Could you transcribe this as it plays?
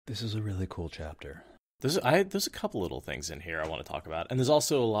This is a really cool chapter. There's a couple little things in here I want to talk about, and there's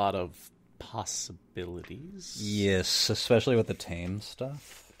also a lot of possibilities. Yes, especially with the Taim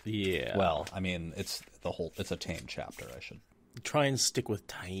stuff. Yeah. Well, I mean, it's a Taim chapter. I should try and stick with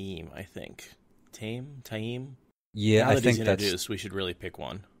Taim. I think Taim. Yeah, now I that think he's introduced, we should really pick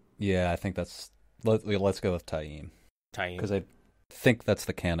one. Yeah, I think let's go with Taim. Because I think that's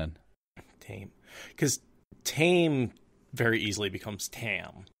the canon. Taim. Because Taim very easily becomes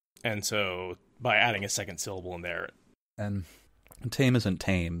Tam. And so by adding a second syllable in there. And Taim isn't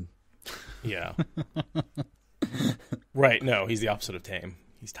tame. Yeah. Right, no, he's the opposite of tame.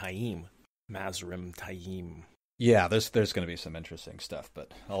 He's Taim. Mazrim Taim. Yeah, there's going to be some interesting stuff,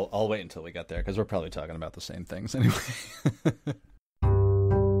 but I'll wait until we get there, because we're probably talking about the same things anyway.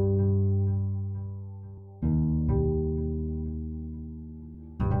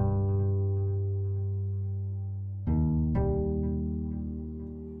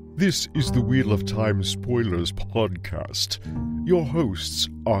 This is the Wheel of Time Spoilers podcast. Your hosts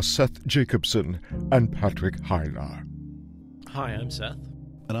are Seth Jacobson and Patrick Heilar. Hi, I'm Seth.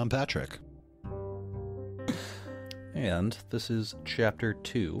 And I'm Patrick. And this is Chapter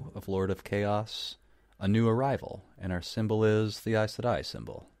 2 of Lord of Chaos, A New Arrival, and our symbol is the Aes Sedai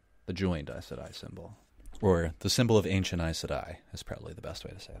symbol, the joined Aes Sedai symbol. Or the symbol of ancient Aes Sedai is probably the best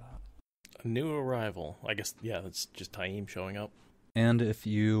way to say that. A new arrival. I guess, yeah, it's just Taim showing up. And if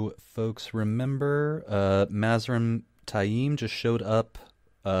you folks remember, Mazrim Taim just showed up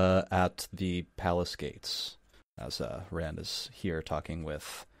at the palace gates, as Rand is here talking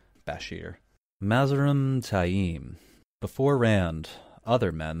with Bashere. Mazrim Taim. Before Rand,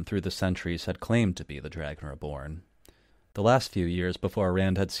 other men through the centuries had claimed to be the Dragon Reborn. The last few years before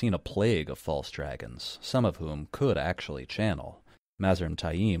Rand had seen a plague of false dragons, some of whom could actually channel. Mazrim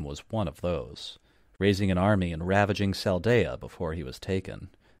Taim was one of those, raising an army and ravaging Saldea before he was taken.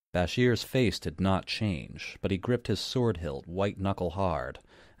 Bashere's face did not change, but he gripped his sword hilt white-knuckle hard,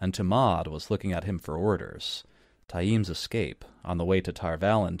 and Tamad was looking at him for orders. Taim's escape, on the way to Tar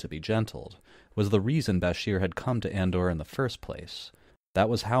Valon to be gentled, was the reason Bashere had come to Andor in the first place. That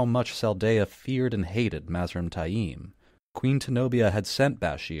was how much Saldea feared and hated Mazrim Taim. Queen Tenobia had sent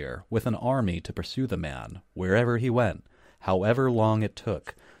Bashere with an army to pursue the man, wherever he went, however long it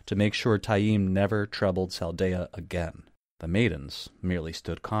took, to make sure Taim never troubled Saldea again. The maidens merely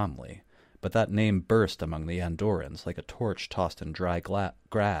stood calmly, but that name burst among the Andorans like a torch tossed in dry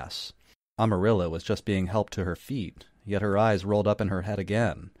grass. Amarilla was just being helped to her feet, yet her eyes rolled up in her head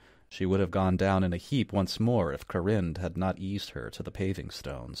again. She would have gone down in a heap once more if Carind had not eased her to the paving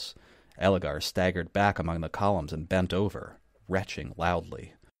stones. Ellegar staggered back among the columns and bent over, retching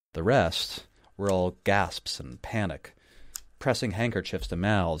loudly. The rest were all gasps and panic, pressing handkerchiefs to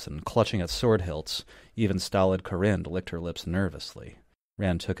mouths and clutching at sword hilts. Even stolid Carind licked her lips nervously.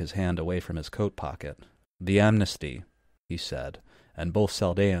 Rand took his hand away from his coat pocket. "The amnesty," he said, and both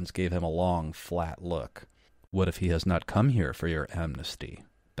Saldeans gave him a long, flat look. "What if he has not come here for your amnesty?"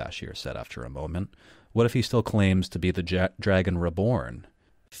 Bashere said after a moment. "What if he still claims to be the Dragon Reborn?"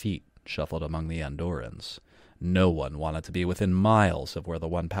 Feet shuffled among the Andorans. No one wanted to be within miles of where the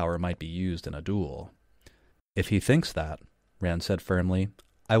One Power might be used in a duel. "If he thinks that," Rand said firmly,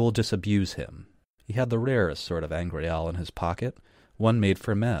 "I will disabuse him." He had the rarest sort of angreal in his pocket, one made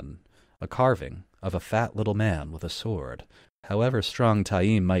for men, a carving of a fat little man with a sword. However strong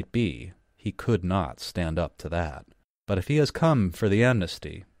Taim might be, he could not stand up to that. But if he has come for the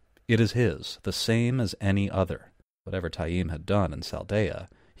amnesty, it is his, the same as any other. Whatever Taim had done in Saldea,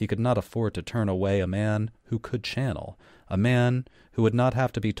 he could not afford to turn away a man who could channel, a man who would not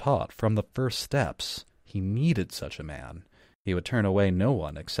have to be taught from the first steps. He needed such a man. He would turn away no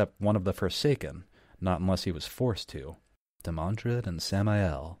one except one of the Forsaken, not unless he was forced to. Demandred and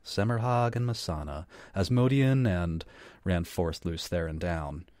Samael, Semerhag and Masana, Asmodean and Rand forced loose there and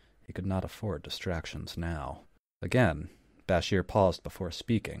down. He could not afford distractions now. Again, Bashere paused before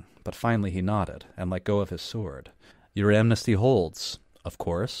speaking, but finally he nodded and let go of his sword. "Your amnesty holds, of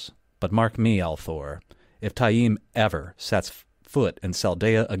course, but mark me, Althor, if Taim ever sets foot in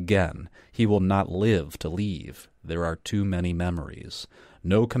Saldea again, he will not live to leave. There are too many memories.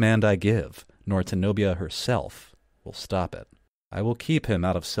 No command I give, nor Tenobia herself, will stop it. I will keep him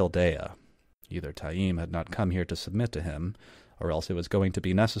out of Saldea." Either Taim had not come here to submit to him, or else it was going to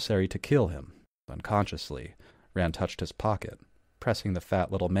be necessary to kill him. Unconsciously, Rand touched his pocket, pressing the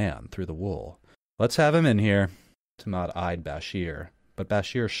fat little man through the wool. "Let's have him in here." Tamad eyed Bashere, but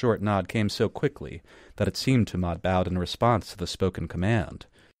Bashere's short nod came so quickly that it seemed Tamad bowed in response to the spoken command.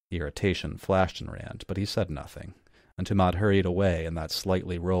 Irritation flashed in Rand, but he said nothing, and Tamad hurried away in that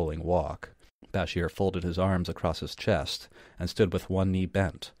slightly rolling walk. Bashere folded his arms across his chest and stood with one knee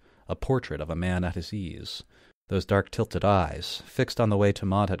bent, a portrait of a man at his ease. Those dark tilted eyes, fixed on the way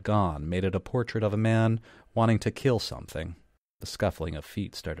Tamad had gone, made it a portrait of a man wanting to kill something. The scuffling of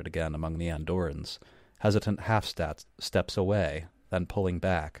feet started again among the Andorrans, hesitant half-steps away, then pulling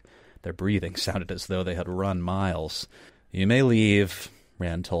back. Their breathing sounded as though they had run miles. "You may leave,"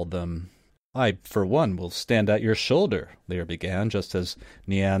 Rand told them. "I, for one, will stand at your shoulder," Lear began, just as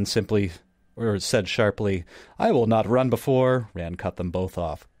Nian said sharply, "I will not run before." Rand cut them both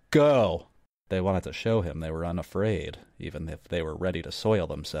off. "Go!" They wanted to show him they were unafraid, even if they were ready to soil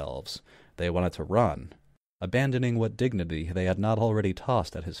themselves. They wanted to run, abandoning what dignity they had not already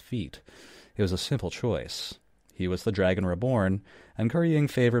tossed at his feet. It was a simple choice. He was the Dragon Reborn, and currying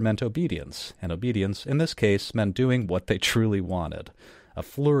favor meant obedience, and obedience, in this case, meant doing what they truly wanted. A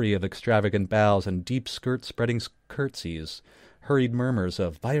flurry of extravagant bows and deep skirt-spreading curtsies, hurried murmurs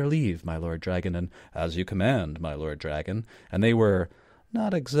of "By your leave, my Lord Dragon," and "As you command, my Lord Dragon," and they were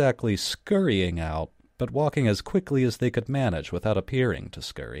not exactly scurrying out, but walking as quickly as they could manage without appearing to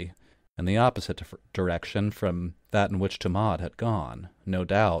scurry, in the opposite direction from that in which Tamad had gone. No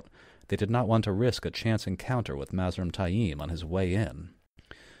doubt, they did not want to risk a chance encounter with Mazrim Taim on his way in.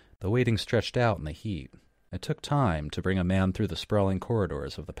 The waiting stretched out in the heat. It took time to bring a man through the sprawling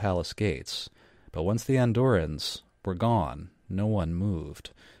corridors of the palace gates, but once the Andorrans were gone, no one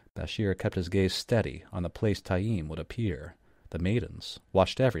moved. Bashere kept his gaze steady on the place Taim would appear. The maidens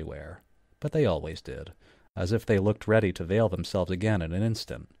watched everywhere, but they always did, as if they looked ready to veil themselves again in an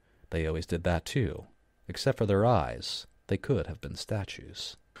instant. They always did that too. Except for their eyes, they could have been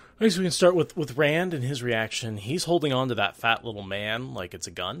statues. I guess we can start with Rand and his reaction. He's holding on to that fat little man like it's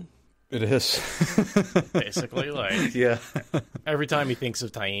a gun. It is. Basically, like, yeah. Every time he thinks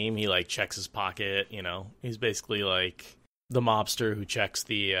of Taim, he like checks his pocket, you know. He's basically like the mobster who checks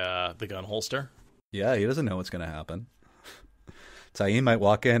the gun holster. Yeah, he doesn't know what's going to happen. Taim might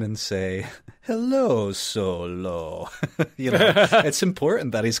walk in and say, "Hello, Solo." It's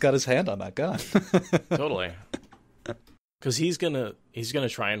important that he's got his hand on that gun. Totally. Because he's gonna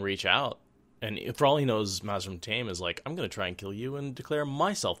try and reach out, and for all he knows, Mazrim Taim is like, "I'm gonna try and kill you and declare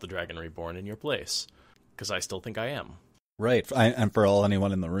myself the Dragon Reborn in your place, because I still think I am." Right, and for all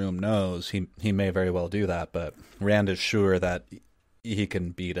anyone in the room knows, he may very well do that. But Rand is sure that he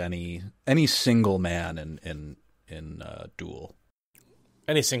can beat any single man in duel.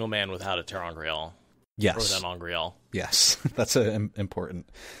 Any single man without a Terangriel. Yes. Or an Angriel. Yes, that's an important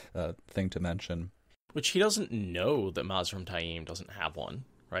thing to mention. Which he doesn't know that Mazrim Taim doesn't have one,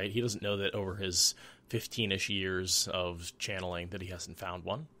 right? He doesn't know that over his 15-ish years of channeling that he hasn't found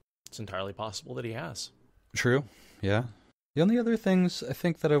one. It's entirely possible that he has. True, yeah. The only other things I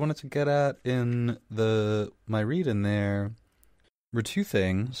think that I wanted to get at in my read in there were two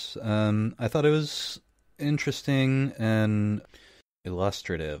things. I thought it was interesting and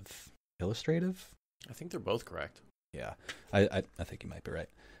illustrative. Illustrative? I think they're both correct. Yeah, I think you might be right.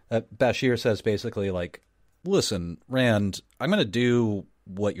 Bashere says basically like, "Listen, Rand, I'm going to do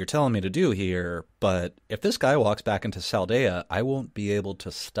what you're telling me to do here, but if this guy walks back into Saldea, I won't be able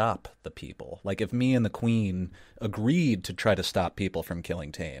to stop the people. Like, if me and the Queen agreed to try to stop people from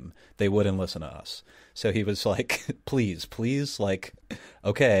killing Taim, they wouldn't listen to us." So he was like, please, like,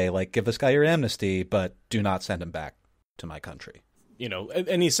 okay, like, give this guy your amnesty, but do not send him back to my country. You know,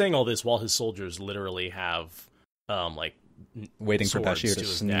 and he's saying all this while his soldiers literally have, like, waiting for Bashere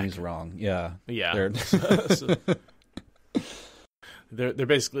to neck. sneeze wrong. Yeah. They're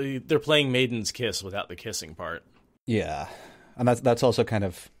basically playing Maiden's Kiss without the kissing part. Yeah, and that's also kind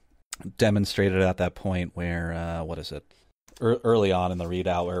of demonstrated at that point where what is it? Early on in the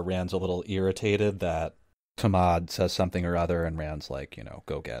readout, where Rand's a little irritated that Tamad says something or other, and Rand's like,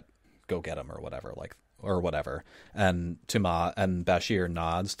 go get him or whatever, and Bashere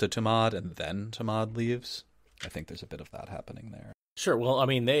nods to Tamad, and then Tamad leaves. I think there's a bit of that happening there. Sure. Well, I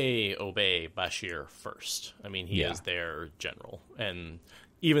mean, they obey Bashere first. I mean, he is their general. And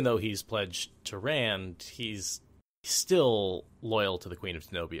even though he's pledged to Rand, he's still loyal to the Queen of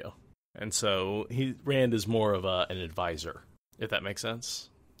Tenobio. And so Rand is more of an advisor, if that makes sense.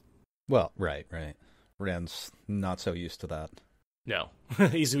 Well, right. Rand's not so used to that. No.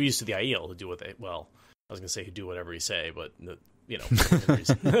 He's used to the Aiel who do what they... Well, I was going to say who do whatever he say, but...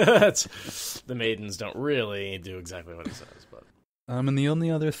 That's the maidens don't really do exactly what he says, but and the only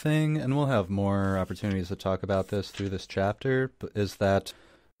other thing, and we'll have more opportunities to talk about this through this chapter, is that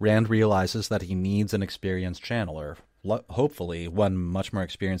Rand realizes that he needs an experienced channeler, hopefully one much more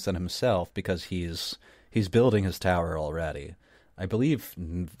experienced than himself, because he's building his tower already. I believe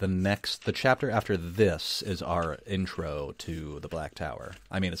the chapter after this is our intro to the Black Tower.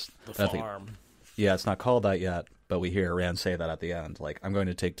 I mean, it's the farm. Yeah, it's not called that yet, but we hear Rand say that at the end, like, I'm going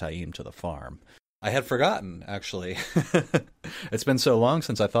to take Taim to the farm. I had forgotten, actually. It's been so long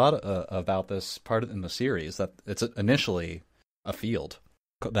since I thought about this part in the series that it's initially a field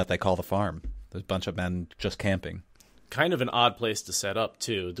that they call the farm. There's a bunch of men just camping. Kind of an odd place to set up,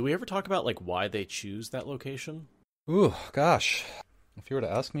 too. Do we ever talk about, like, why they choose that location? Ooh, gosh. If you were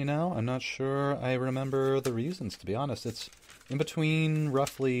to ask me now, I'm not sure I remember the reasons, to be honest. It's in between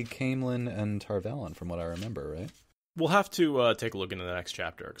roughly Caemlyn and Tarvalon, from what I remember, right? We'll have to take a look into the next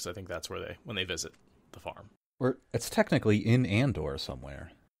chapter, because I think that's where when they visit the farm. Or it's technically in Andor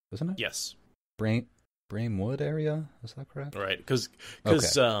somewhere, isn't it? Yes. Bramewood area? Is that correct? Right, because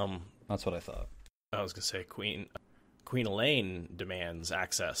okay. That's what I thought. I was going to say Queen Elaine demands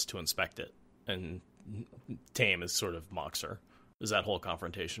access to inspect it, and Taim is sort of mocks her. There's that whole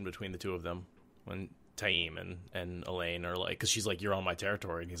confrontation between the two of them when Taim and Elaine are like, because she's like, you're on my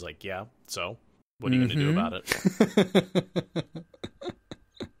territory, and he's like, yeah, so? What are you going to do about it?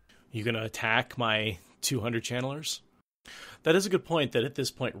 You going to attack my 200 channelers? That is a good point, that at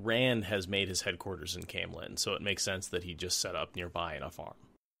this point, Rand has made his headquarters in Caemlyn, so it makes sense that he just set up nearby in a farm.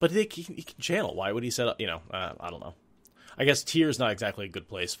 But he can channel. Why would he set up, I don't know. I guess Tyr's not exactly a good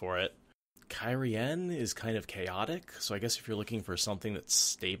place for it. Cairhien is kind of chaotic, so I guess if you're looking for something that's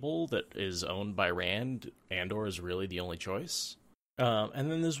stable, that is owned by Rand, Andor is really the only choice.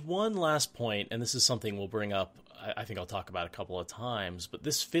 And then there's one last point, and this is something we'll bring up, I think I'll talk about a couple of times, but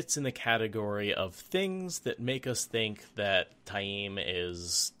this fits in the category of things that make us think that Taim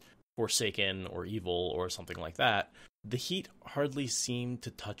is forsaken or evil or something like that. The heat hardly seemed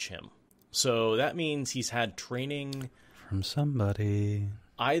to touch him. So that means he's had training from somebody.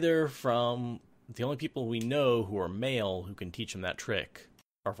 Either from the only people we know who are male who can teach him that trick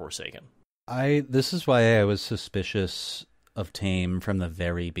are forsaken. This is why I was suspicious of Taim from the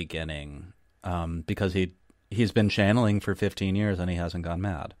very beginning, because he's been channeling for 15 years and he hasn't gone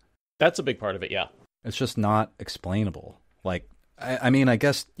mad. That's a big part of it, yeah. It's just not explainable. Like, I mean, I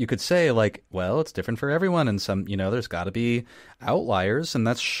guess you could say, like, well, it's different for everyone, and some, there's got to be outliers, and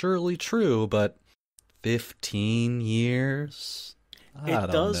that's surely true, but 15 years?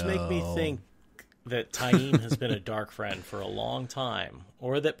 It does make me think that Taim has been a dark friend for a long time,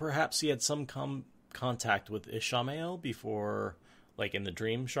 or that perhaps he had some contact with Ishamael before, like in the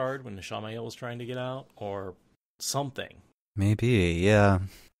Dream Shard when Ishamael was trying to get out, or something. Maybe, yeah.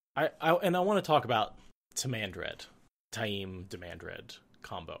 I want to talk about Taim-Demandred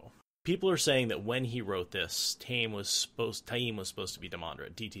combo. People are saying that when he wrote this, Taim was supposed to be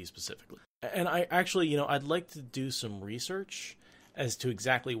Demandred, DT specifically. And I actually, I'd like to do some research as to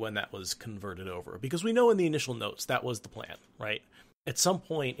exactly when that was converted over. Because we know in the initial notes that was the plan, right? At some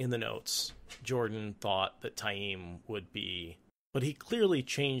point in the notes, Jordan thought that Taim would be... But he clearly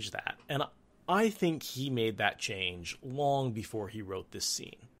changed that. And I think he made that change long before he wrote this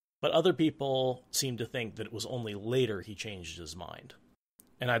scene. But other people seem to think that it was only later he changed his mind.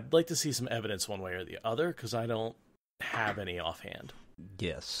 And I'd like to see some evidence one way or the other, because I don't have any offhand.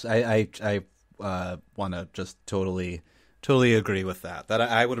 Yes, I want to just totally agree with that. That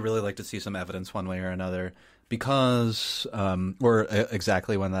I would really like to see some evidence one way or another, because, or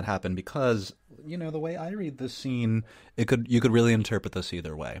exactly when that happened, because, the way I read this scene, you could really interpret this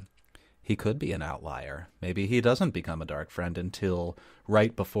either way. He could be an outlier. Maybe he doesn't become a dark friend until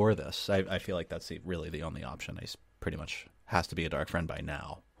right before this. I feel like that's really the only option. He pretty much has to be a dark friend by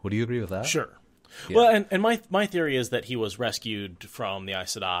now. Would you agree with that? Sure. Yeah. Well, and my theory is that he was rescued from the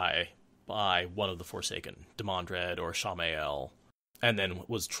Aes Sedai by one of the Forsaken, Demandred or Ishamael, and then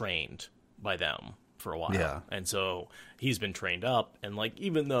was trained by them for a while. Yeah. And so he's been trained up, and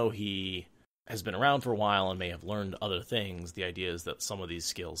even though he has been around for a while and may have learned other things, the idea is that some of these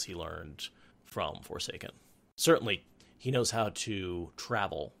skills he learned from Forsaken. Certainly, he knows how to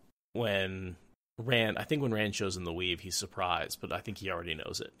travel. When Rand shows him the weave, he's surprised, but I think he already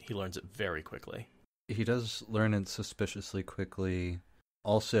knows it. He learns it very quickly. He does learn it suspiciously quickly.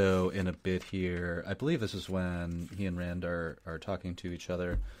 Also, in a bit here, I believe this is when he and Rand are talking to each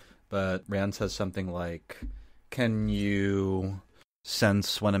other, but Rand says something like, can you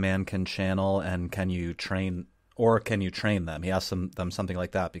sense when a man can channel, and can you train them? He asks them something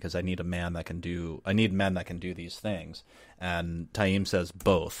like that, because I need men that can do these things. And Taim says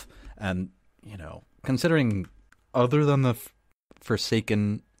both. And, considering other than the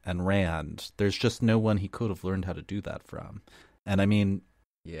Forsaken and Rand, there's just no one he could have learned how to do that from. And I mean,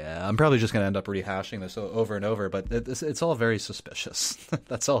 yeah, I'm probably just going to end up rehashing this over and over, but it's all very suspicious.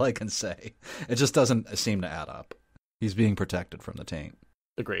 That's all I can say. It just doesn't seem to add up. He's being protected from the taint.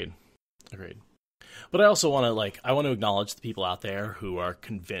 Agreed. But I also want to I want to acknowledge the people out there who are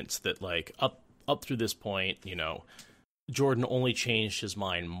convinced that up up through this point, Jordan only changed his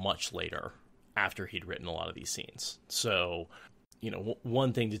mind much later after he'd written a lot of these scenes. So,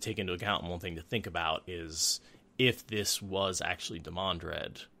 one thing to take into account and one thing to think about is if this was actually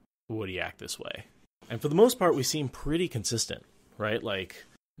Demandred, would he act this way? And for the most part, we seem pretty consistent, right? Like,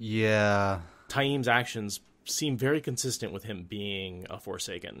 yeah, Taim's actions seem very consistent with him being a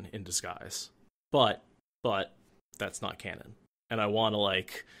Forsaken in disguise. But that's not canon. And I want to,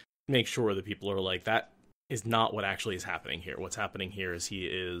 make sure that people are that is not what actually is happening here. What's happening here is he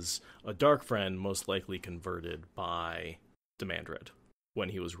is a dark friend, most likely converted by Demandred when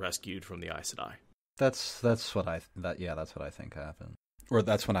he was rescued from the Aes Sedai. That's what I think happened, or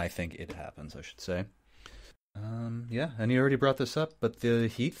that's when I think it happens, I should say. Yeah, and you already brought this up, but the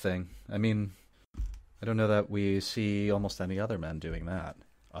heat thing. I mean, I don't know that we see almost any other men doing that,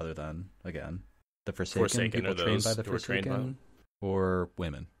 other than again the Forsaken people trained by the Forsaken, or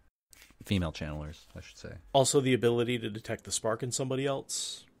women. Female channelers, I should say. Also, the ability to detect the spark in somebody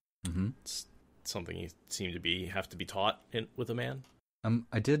else. Mm-hmm. It's something you seem to have to be taught with a man.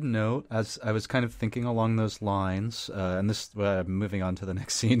 I did note, as I was kind of thinking along those lines, and this moving on to the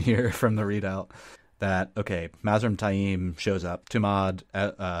next scene here from the readout, that, okay, Mazrim Taim shows up, Tumad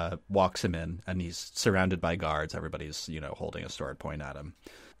walks him in, and he's surrounded by guards. Everybody's, holding a sword point at him.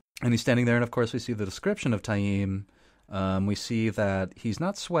 And he's standing there, and of course we see the description of Taim. We see that he's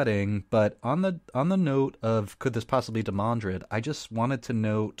not sweating, but on the note of could this possibly be Demandred, I just wanted to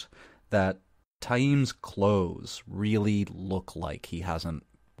note that Taim's clothes really look like he hasn't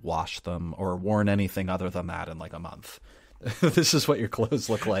washed them or worn anything other than that in a month. This is what your clothes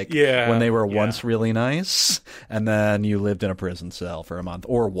look like when they were once really nice, and then you lived in a prison cell for a month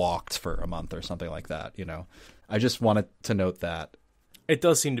or walked for a month or something like that, I just wanted to note that. It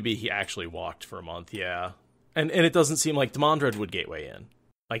does seem to be he actually walked for a month, yeah. And it doesn't seem like Demandred would gateway in.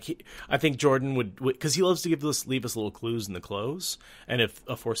 I think Jordan would, because he loves to leave us little clues in the clothes. And if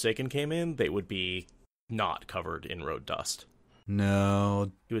a Forsaken came in, they would be not covered in road dust.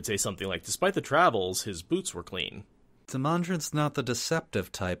 No. He would say something like, despite the travels, his boots were clean. Demandred's not the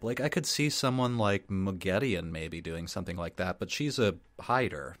deceptive type. I could see someone like Mogedion maybe doing something like that, but she's a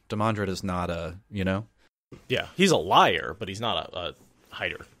hider. Demandred is not a, Yeah, he's a liar, but he's not a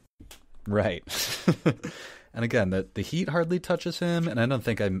hider. Right. And again, the heat hardly touches him, and I don't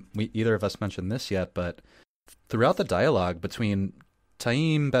think either of us mentioned this yet, but throughout the dialogue between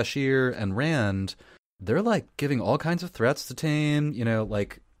Taim, Bashir, and Rand, they're giving all kinds of threats to Taim.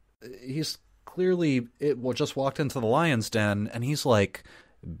 He's clearly just walked into the lion's den, and he's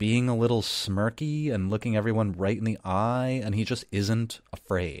being a little smirky and looking everyone right in the eye, and he just isn't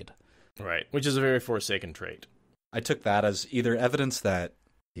afraid. Right, which is a very Forsaken trait. I took that as either evidence that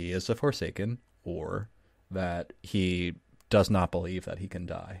he is a Forsaken, or that he does not believe that he can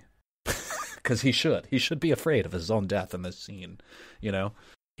die. Because he should. He should be afraid of his own death in this scene,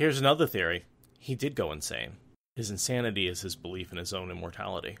 Here's another theory. He did go insane. His insanity is his belief in his own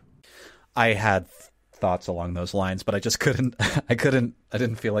immortality. I had thoughts along those lines, but I just couldn't. I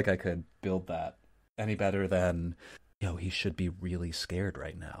didn't feel like I could build that any better than, he should be really scared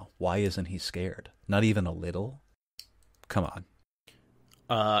right now. Why isn't he scared? Not even a little? Come on.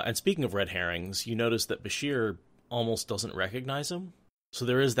 And speaking of red herrings, you notice that Bashir almost doesn't recognize him. So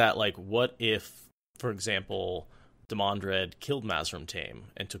there is that, what if, for example, Demandred killed Mazrim Taim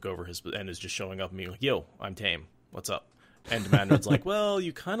and took over and is just showing up and being like, yo, I'm Taim, what's up? And Demandred's like, well,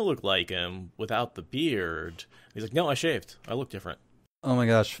 you kind of look like him without the beard. He's like, no, I shaved. I look different. Oh my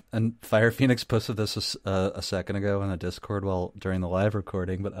gosh. And Fire Phoenix posted this a second ago in a Discord during the live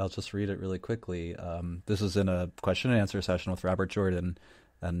recording, but I'll just read it really quickly. This is in a question and answer session with Robert Jordan.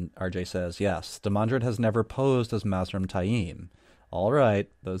 And RJ says, yes, Demandred has never posed as Mazrim Taim. All right,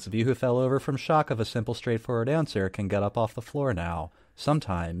 those of you who fell over from shock of a simple, straightforward answer can get up off the floor now.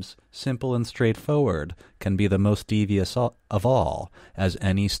 Sometimes, simple and straightforward can be the most devious of all, as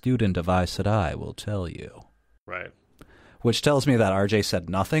any student of Aes Sedai will tell you. Right. Which tells me that RJ said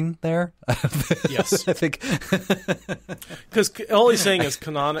nothing there. Yes. I think. Because all he's saying is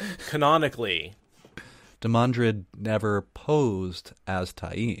canonically, Demandred never posed as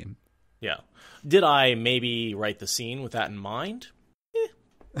Taim. Yeah. Did I maybe write the scene with that in mind?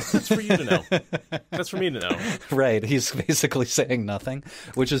 That's for you to know. That's for me to know. Right. He's basically saying nothing,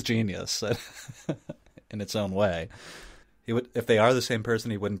 which is genius in its own way. He would, if they are the same person,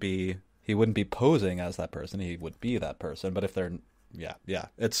 he wouldn't be posing as that person. He would be that person. But if they're, yeah,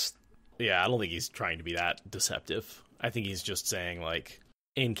 it's. Yeah, I don't think he's trying to be that deceptive. I think he's just saying,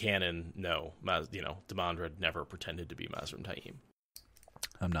 in canon, no, Demandred never pretended to be Mazrim Taim.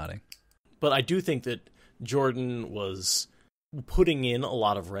 I'm nodding. But I do think that Jordan was putting in a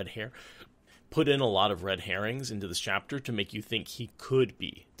lot of red hair put in a lot of red herrings into this chapter to make you think he could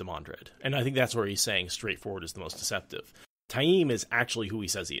be Demandred. And I think that's where he's saying straightforward is the most deceptive. Taim is actually who he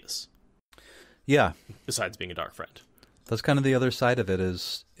says he is. Yeah. Besides being a dark friend. That's kind of the other side of it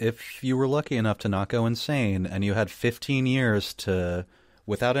is if you were lucky enough to not go insane and you had 15 years to,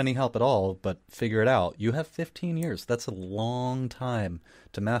 without any help at all, but figure it out, you have 15 years. That's a long time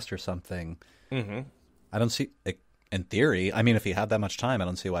to master something. Mm-hmm. I don't see, in theory, I mean, if he had that much time, I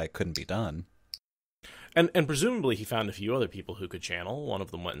don't see why it couldn't be done. And presumably he found a few other people who could channel. One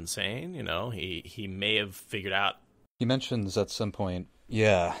of them went insane. You know, he may have figured out. He mentions at some point,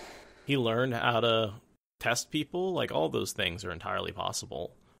 yeah. He learned how to test people. Like, all those things are entirely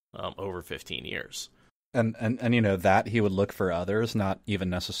possible over 15 years. And you know, that he would look for others, not even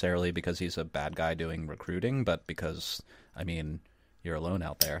necessarily because he's a bad guy doing recruiting, but because, I mean, you're alone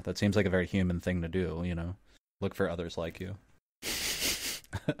out there. That seems like a very human thing to do, you know? Look for others like you.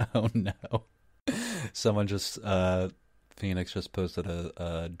 Oh, no. Someone just, Phoenix just posted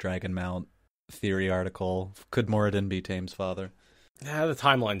a Dragon Mount theory article. Could Moradin be Taim's father? Yeah, the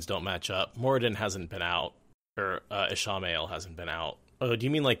timelines don't match up. Moradin hasn't been out, or Ishamael hasn't been out. Oh, do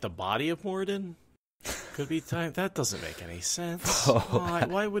you mean like the body of Moradin? Could be Taim? That doesn't make any sense. Oh.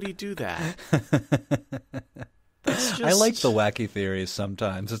 Why would he do that? That's just... I like the wacky theories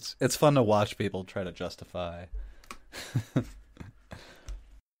sometimes. It's fun to watch people try to justify.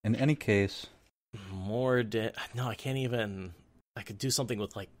 In any case... Moradin... No, I can't even... I could do something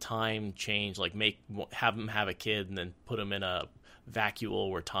with, like, time change, like have him have a kid and then put him in a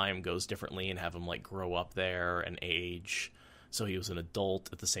vacuole where time goes differently and have him, like, grow up there and age so he was an adult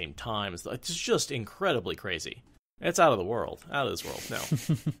at the same time. It's just incredibly crazy. It's out of the world. Out of this world. No.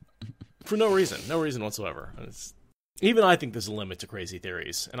 For no reason. No reason whatsoever. Even I think there's a limit to crazy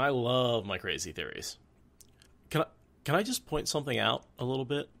theories, and I love my crazy theories. Can I just point something out a little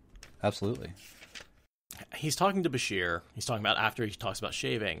bit? Absolutely. He's talking to Bashir. He's talking about after he talks about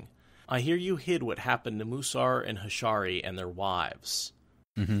shaving. I hear you hid what happened to Musar and Hashari and their wives.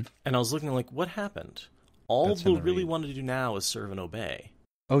 Mm-hmm. And I was looking like, what happened? All they really wanted to do now is serve and obey.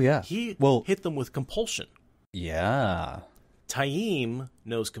 Oh, yeah. He hit them with compulsion. Yeah. Taim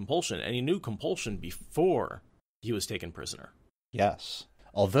knows compulsion, and he knew compulsion before he was taken prisoner. Yes.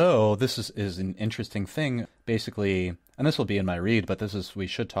 Although this is an interesting thing, basically, and this will be in my read, but we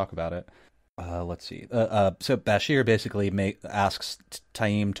should talk about it. Let's see. So Bashir basically asks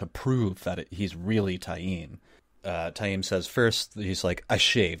Taim to prove that he's really Taim. Taim says first, he's like, I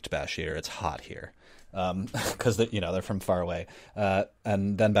shaved, Bashir. It's hot here. Because they're from far away.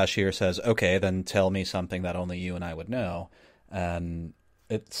 And then Bashir says, okay, then tell me something that only you and I would know. And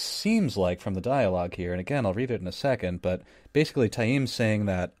it seems like from the dialogue here, and again, I'll read it in a second, but basically Taim's saying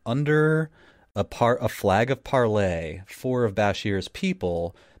that under a flag of parley, 4 of Bashir's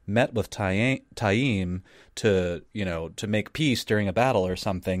people met with Taim to make peace during a battle or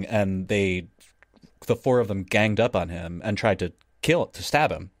something, and the 4 of them ganged up on him and tried to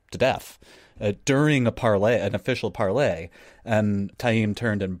stab him to death during an official parley, and Taim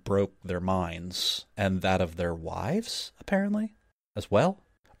turned and broke their minds and that of their wives, apparently, as well.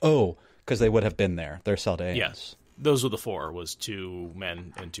 Oh, because they would have been there. They're Saldaeans. Yes, those were the 4. Was 2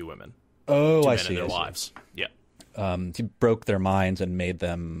 men and 2 women. Oh, 2 I men see. And their wives. Yeah. He broke their minds and made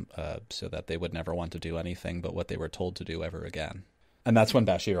them so that they would never want to do anything but what they were told to do ever again. And that's when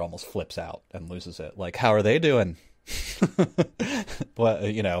Bashir almost flips out and loses it. Like, how are they doing?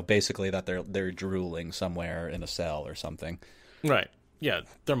 Well, basically that they're drooling somewhere in a cell or something. Right. Yeah,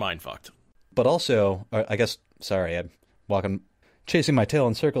 they're mind fucked. But also, I guess, sorry, I'm chasing my tail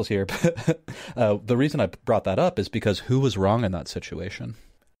in circles here, but the reason I brought that up is because who was wrong in that situation?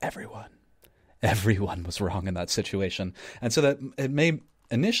 Everyone. Everyone was wrong in that situation. And so that it may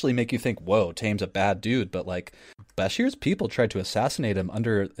initially make you think, whoa, Taim's a bad dude, but like Bashir's people tried to assassinate him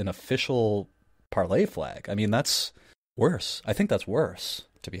under an official parley flag. I mean, that's worse. I think that's worse,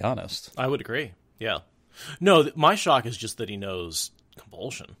 to be honest. I would agree. Yeah. No, my shock is just that he knows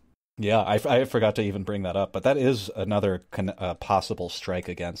compulsion. Yeah, I forgot to even bring that up, but that is another possible strike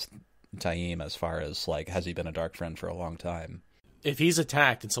against Taim as far as, like, has he been a dark friend for a long time? If he's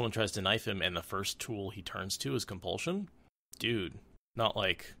attacked and someone tries to knife him and the first tool he turns to is compulsion, dude, not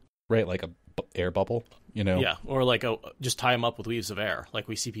like... Right, like a air bubble, Yeah, or like just tie him up with weaves of air. Like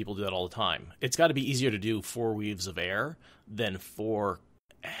we see people do that all the time. It's got to be easier to do 4 weaves of air than 4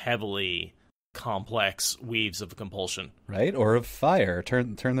 heavily complex weaves of compulsion. Right, or of fire.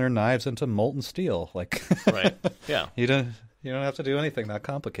 Turn their knives into molten steel. Like, right, yeah. You don't have to do anything that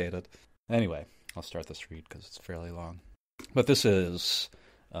complicated. Anyway, I'll start this read because it's fairly long. But this is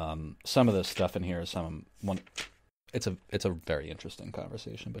some of this stuff in here is It's a very interesting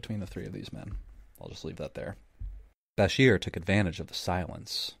conversation between the three of these men. I'll just leave that there. Bashir took advantage of the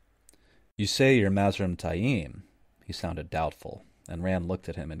silence. "You say you're Mazrim Taim?" He sounded doubtful, and Rand looked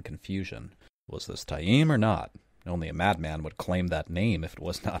at him in confusion. Was this Taim or not? Only a madman would claim that name if it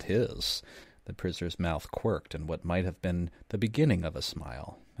was not his. The prisoner's mouth quirked in what might have been the beginning of a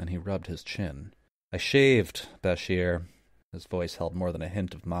smile, and he rubbed his chin. "I shaved, Bashir." His voice held more than a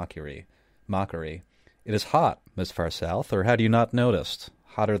hint of mockery. "It is hot, Miss Farsouth, or had you not noticed?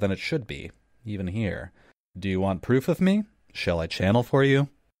 Hotter than it should be, even here. Do you want proof of me? Shall I channel for you?"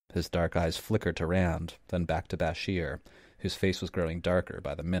 His dark eyes flickered to Rand, then back to Bashir, whose face was growing darker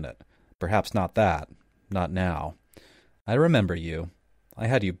by the minute. "Perhaps not that. Not now. I remember you. I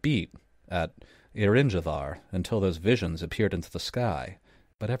had you beat at Irinjavar until those visions appeared into the sky.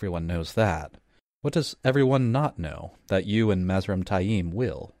 But everyone knows that. What does everyone not know that you and Mazrim Taim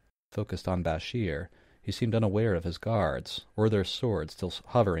will?" Focused on Bashir, he seemed unaware of his guards, or their swords still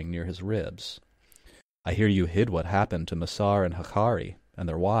hovering near his ribs. "I hear you hid what happened to Masar and Hakari and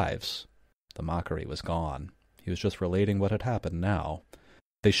their wives." The mockery was gone. He was just relating what had happened now.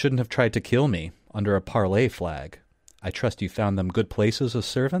 "They shouldn't have tried to kill me under a parley flag. I trust you found them good places as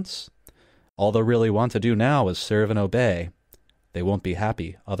servants? All they'll really want to do now is serve and obey. They won't be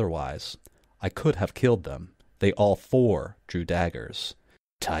happy otherwise. I could have killed them. They all four drew daggers."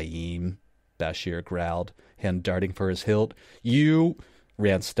 "Taim," Bashir growled, hand darting for his hilt. "You—"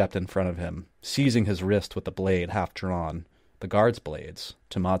 Rand stepped in front of him, seizing his wrist with the blade half drawn. The guards' blades,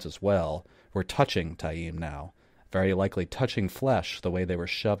 Tamad's as well, were touching Taim now, very likely touching flesh the way they were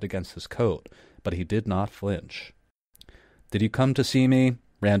shoved against his coat, but he did not flinch. "Did you come to see me,"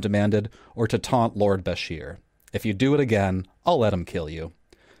 Rand demanded, "or to taunt Lord Bashir? If you do it again, I'll let him kill you.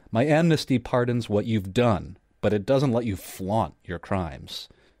 My amnesty pardons what you've done, but it doesn't let you flaunt your crimes."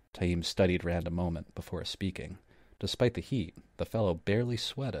 Taim studied Rand a moment before speaking. Despite the heat, the fellow barely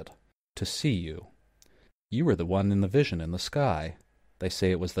sweated. "To see you. You were the one in the vision in the sky. They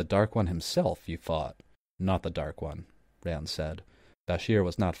say it was the Dark One himself you fought." "Not the Dark One," Rand said. Bashir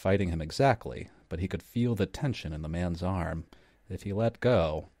was not fighting him exactly, but he could feel the tension in the man's arm. If he let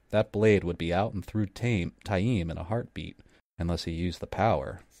go, that blade would be out and through Taim in a heartbeat, unless he used the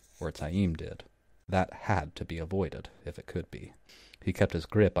power, or Taim did. That had to be avoided, if it could be. He kept his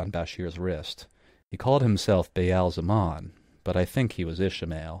grip on Bashir's wrist. "He called himself Baal Zaman, but I think he was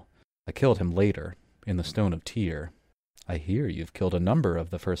Ishmael. I killed him later, in the Stone of Tyr. I hear you've killed a number of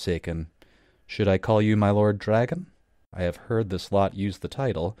the Forsaken. Should I call you my Lord Dragon? I have heard this lot use the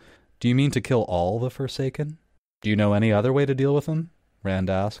title. Do you mean to kill all the Forsaken?" "Do you know any other way to deal with them?" Rand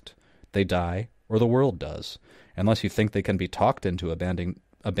asked. "They die, or the world does, unless you think they can be talked into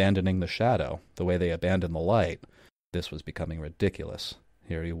abandoning the shadow, the way they abandon the light." This was becoming ridiculous.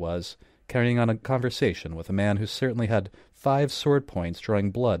 Here he was, carrying on a conversation with a man who certainly had 5 sword points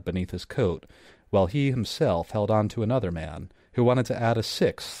drawing blood beneath his coat, while he himself held on to another man, who wanted to add a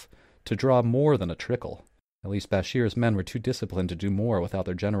 6th, to draw more than a trickle. At least Bashir's men were too disciplined to do more without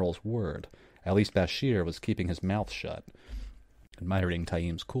their general's word. At least Bashir was keeping his mouth shut. Admiring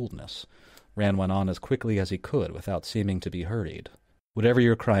Taim's coolness, Rand went on as quickly as he could without seeming to be hurried. "Whatever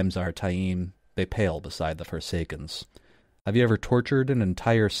your crimes are, Taim, they pale beside the Forsakens. Have you ever tortured an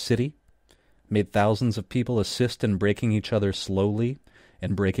entire city? Made thousands of people assist in breaking each other slowly,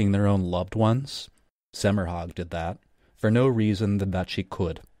 and breaking their own loved ones? Semerhag did that, for no reason than that she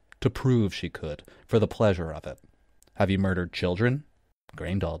could, to prove she could, for the pleasure of it. Have you murdered children?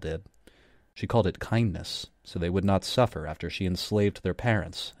 Graendal did. She called it kindness, so they would not suffer after she enslaved their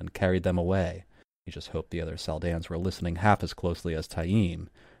parents and carried them away." He just hoped the other Saldans were listening half as closely as Taim.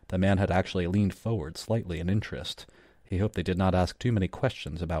 The man had actually leaned forward slightly in interest. He hoped they did not ask too many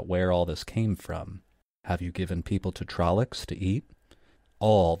questions about where all this came from. "Have you given people to Trollocs to eat?"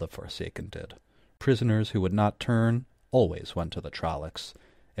 "All the Forsaken did. Prisoners who would not turn always went to the Trollocs,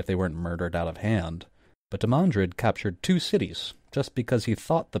 if they weren't murdered out of hand. But Demandred captured 2 cities, just because he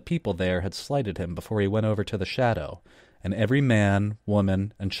thought the people there had slighted him before he went over to the Shadow, and every man,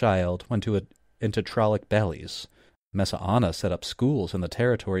 woman, and child went into Trolloc bellies. Mesa Anna set up schools in the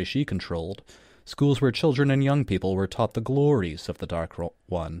territory she controlled, schools where children and young people were taught the glories of the Dark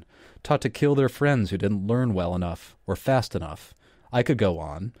One, taught to kill their friends who didn't learn well enough or fast enough. I could go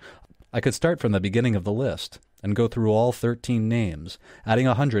on. I could start from the beginning of the list, and go through all 13 names, adding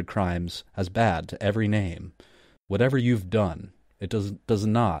 100 crimes as bad to every name. Whatever you've done, it does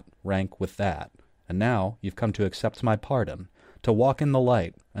not rank with that. And now you've come to accept my pardon, to walk in the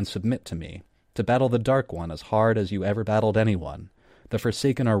light and submit to me, to battle the Dark One as hard as you ever battled anyone. The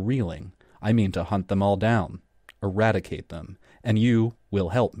Forsaken are reeling. I mean to hunt them all down, eradicate them, and you will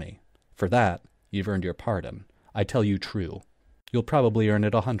help me. For that, you've earned your pardon. I tell you true. You'll probably earn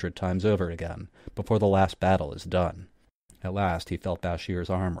it 100 times over again, before the last battle is done. At last he felt Bashere's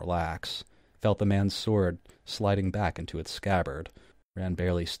arm relax, felt the man's sword sliding back into its scabbard. Rand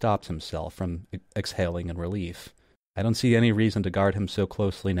barely stopped himself from exhaling in relief. I don't see any reason to guard him so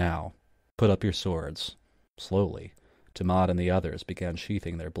closely now. Put up your swords. Slowly, Tamad and the others began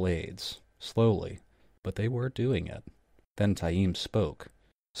sheathing their blades. Slowly, but they were doing it. Then Taim spoke.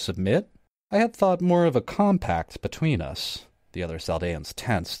 Submit? I had thought more of a compact between us. The other Saldeans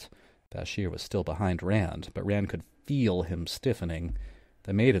tensed. Bashere was still behind Rand, but Rand could feel him stiffening.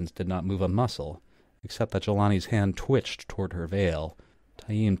 The maidens did not move a muscle, except that Jelani's hand twitched toward her veil.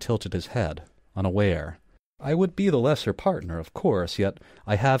 Taim tilted his head, unaware. I would be the lesser partner, of course, yet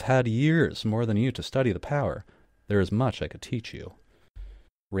I have had years more than you to study the power. There is much I could teach you.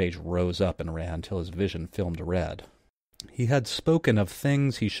 Rage rose up in Rand till his vision filmed red. He had spoken of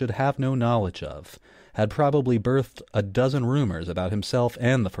things he should have no knowledge of, had probably birthed a dozen rumors about himself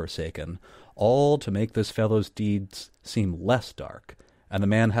and the Forsaken, all to make this fellow's deeds seem less dark, and the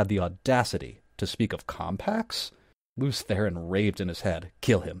man had the audacity to speak of compacts? Luce Theron raved in his head.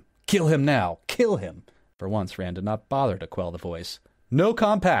 Kill him! Kill him now! Kill him! For once Rand did not bother to quell the voice. No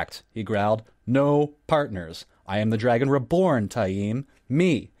compact, he growled. No partners. I am the Dragon Reborn, Taim.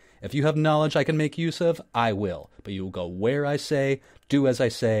 Me. If you have knowledge I can make use of, I will. But you will go where I say, do as I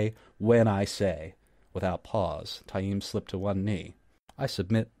say, when I say. Without pause, Taim slipped to one knee. I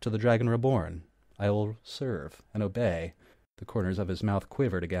submit to the Dragon Reborn. I will serve and obey. The corners of his mouth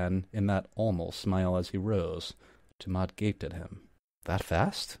quivered again in that almost smile as he rose. Tamad gaped at him. That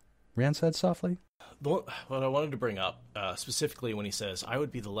fast? Rand said softly. What I wanted to bring up, specifically when he says, I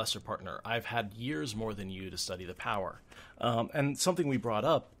would be the lesser partner. I've had years more than you to study the power. And something we brought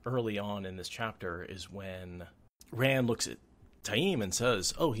up early on in this chapter is when Rand looks at Taim and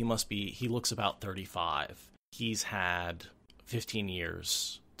says, oh, he looks about 35. He's had 15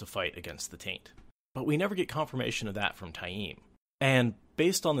 years to fight against the Taint. But we never get confirmation of that from Taim. And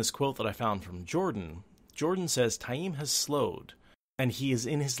based on this quote that I found from Jordan says Taim has slowed, and he is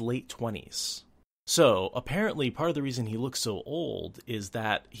in his late 20s. So, apparently, part of the reason he looks so old is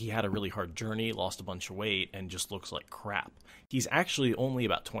that he had a really hard journey, lost a bunch of weight, and just looks like crap. He's actually only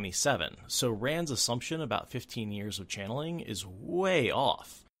about 27, so Rand's assumption about 15 years of channeling is way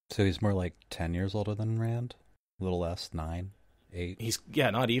off. So he's more like 10 years older than Rand? A little less, 9, 8?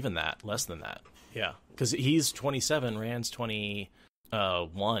 Not even that, less than that. Yeah, because he's 27, Rand's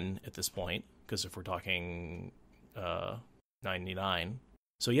 21 at this point, because if we're talking 99.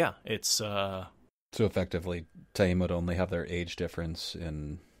 So yeah, it's... So effectively, Taim would only have their age difference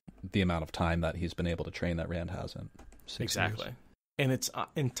in the amount of time that he's been able to train that Rand hasn't. 6 exactly. years. And it's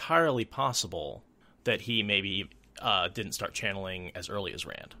entirely possible that he maybe didn't start channeling as early as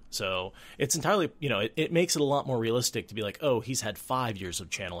Rand. So it's entirely, it makes it a lot more realistic to be like, oh, he's had 5 years of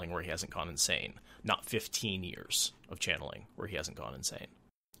channeling where he hasn't gone insane, not 15 years of channeling where he hasn't gone insane.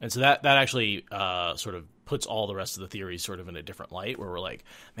 And so that actually sort of puts all the rest of the theories sort of in a different light, where we're like,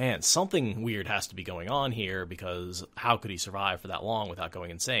 man, something weird has to be going on here, because how could he survive for that long without going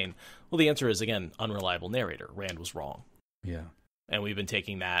insane? Well, the answer is, again, unreliable narrator. Rand was wrong. Yeah. And we've been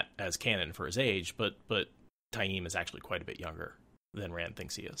taking that as canon for his age, but Taim is actually quite a bit younger than Rand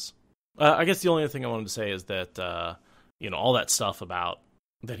thinks he is. I guess the only other thing I wanted to say is that, all that stuff about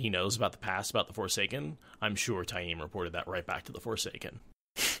that he knows about the past, about the Forsaken, I'm sure Taim reported that right back to the Forsaken.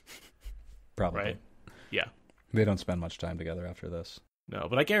 Probably. Right? Yeah. They don't spend much time together after this. No,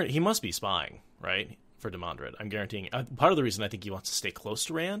 but I guarantee he must be spying, right, for Demandred. I'm guaranteeing. Part of the reason I think he wants to stay close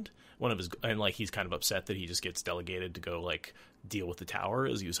to Rand, he's kind of upset that he just gets delegated to go deal with the tower,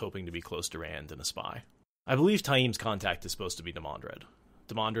 is he was hoping to be close to Rand and a spy. I believe Taim's contact is supposed to be Demandred.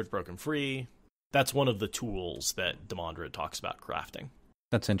 Demandred broke him free. That's one of the tools that Demandred talks about crafting.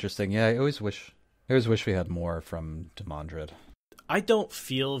 That's interesting. Yeah, I always wish we had more from Demandred. I don't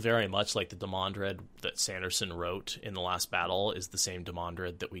feel very much like the Demandred that Sanderson wrote in the last battle is the same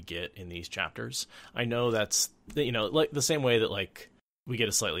Demandred that we get in these chapters. I know that's, like the same way that we get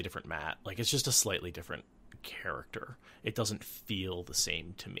a slightly different Matt. It's just a slightly different character. It doesn't feel the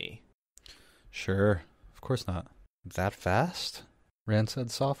same to me. Sure, of course not. That fast? Rand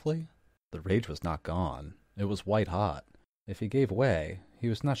said softly. The rage was not gone. It was white hot. If he gave way, he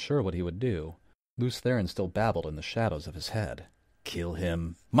was not sure what he would do. Luce Theron still babbled in the shadows of his head. Kill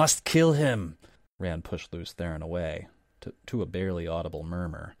him. Must kill him! Rand pushed Luce Theron away, to a barely audible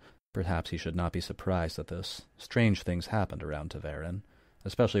murmur. Perhaps he should not be surprised at this. Strange things happened around Ta'Veren,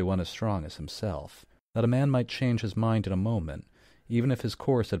 especially one as strong as himself. That a man might change his mind in a moment, even if his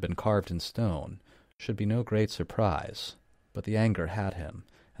course had been carved in stone, should be no great surprise. But the anger had him,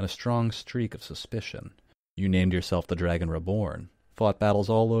 and a strong streak of suspicion. You named yourself the Dragon Reborn, fought battles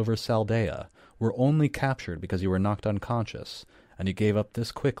all over Saldea, were only captured because you were knocked unconscious, and you gave up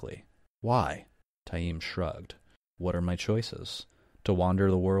this quickly. Why? Taim shrugged. What are my choices? To wander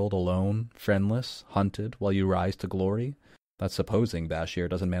the world alone, friendless, hunted, while you rise to glory? That's supposing Bashere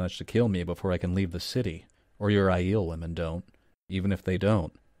doesn't manage to kill me before I can leave the city, or your Aiel women don't. Even if they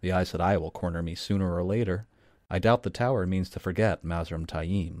don't, the Aes Sedai will corner me sooner or later. I doubt the tower means to forget Mazrim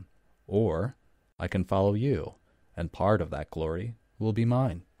Taim. Or I can follow you, and part of that glory will be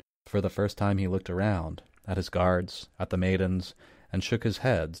mine. For the first time he looked around, at his guards, at the maidens, and shook his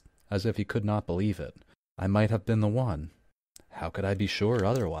head as if he could not believe it. I might have been the one. How could I be sure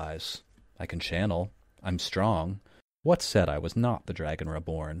otherwise? I can channel. I'm strong. What said I was not the Dragon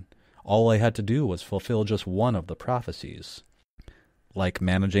Reborn? All I had to do was fulfill just one of the prophecies. Like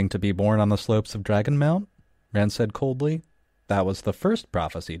managing to be born on the slopes of Dragonmount? Rand said coldly. That was the first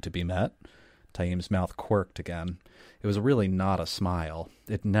prophecy to be met. Taim's mouth quirked again. It was really not a smile.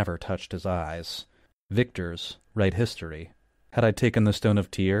 It never touched his eyes. Victors write history. Had I taken the Stone of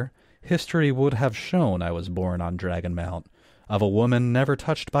Tyr, history would have shown I was born on Dragonmount, of a woman never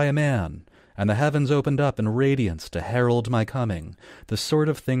touched by a man, and the heavens opened up in radiance to herald my coming, the sort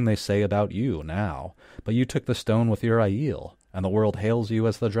of thing they say about you now. But you took the stone with your Aiel, and the world hails you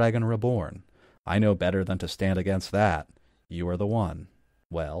as the Dragon Reborn. I know better than to stand against that. You are the one.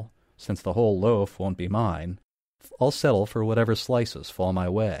 Well, since the whole loaf won't be mine, I'll settle for whatever slices fall my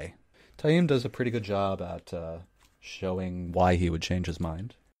way. Taim does a pretty good job at showing why he would change his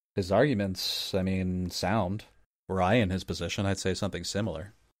mind. His arguments, sound. Were I in his position, I'd say something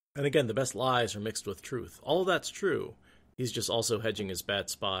similar. And again, the best lies are mixed with truth. All of that's true. He's just also hedging his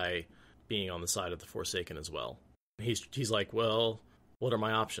bets by being on the side of the Forsaken as well. He's like, well, what are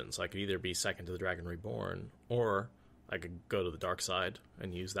my options? I could either be second to the Dragon Reborn, or I could go to the dark side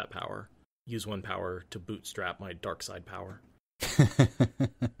and use that power. Use one power to bootstrap my dark side power.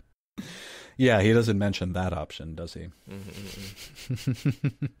 Yeah, he doesn't mention that option, does he?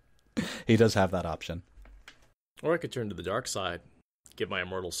 He does have that option. Or I could turn to the dark side, give my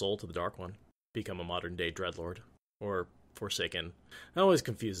immortal soul to the Dark One, become a modern-day Dreadlord, or Forsaken. It always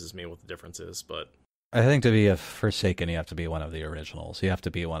confuses me what the difference is, but... I think to be a Forsaken, you have to be one of the originals. You have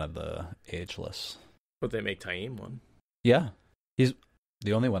to be one of the Ageless. But they make Taim one. Yeah. He's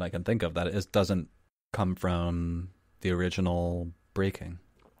the only one I can think of that doesn't come from the original breaking.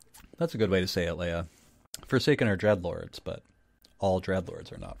 That's a good way to say it, Leia. Forsaken are Dreadlords, but all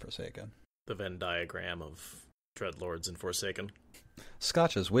Dreadlords are not Forsaken. The Venn diagram of Dreadlords and Forsaken.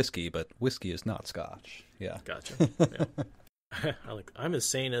 Scotch is whiskey, but whiskey is not Scotch. Yeah. Gotcha. Yeah. I'm as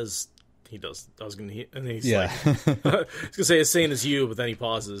sane as he does. And he's yeah. like, I was gonna say as sane as you, but then he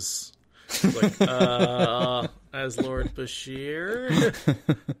pauses. He's like, as Lord Bashere,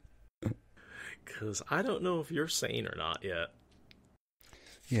 because I don't know if you're sane or not yet.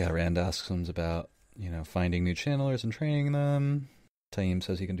 Yeah, Rand asks him about, finding new channelers and training them. Taim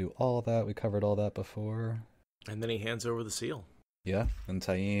says he can do all of that. We covered all that before. And then he hands over the seal. Yeah, and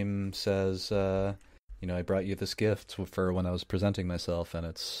Taim says, I brought you this gift for when I was presenting myself, and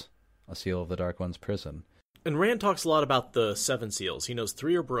it's a seal of the Dark One's prison. And Rand talks a lot about the 7 seals. He knows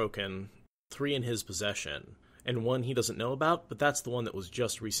 3 are broken, 3 in his possession, and 1 he doesn't know about, but that's the one that was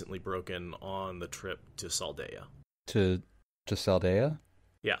just recently broken on the trip to Saldea. To Saldea?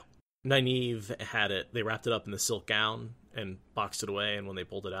 Yeah. Nynaeve had it. They wrapped it up in the silk gown and boxed it away, and when they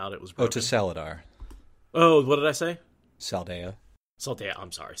pulled it out, it was broken. Oh, to Saladar. Oh, what did I say? Saldea. Saldea,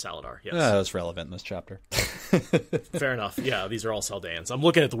 I'm sorry, Saladar, yes. That's relevant in this chapter. Fair enough. Yeah, these are all Saldeans. I'm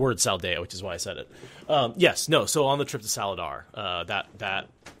looking at the word Saldea, which is why I said it. So on the trip to Saladar, that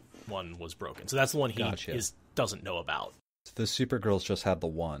one was broken. So that's the one he doesn't know about. The Supergirls just had the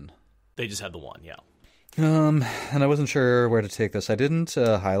one. They just had the one, yeah. And I wasn't sure where to take this. I didn't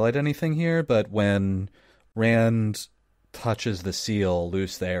highlight anything here, but when Rand touches the seal,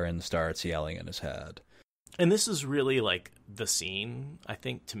 Luce Theron starts yelling in his head. And this is really like the scene, I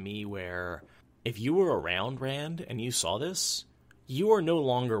think, to me, where if you were around Rand and you saw this, you are no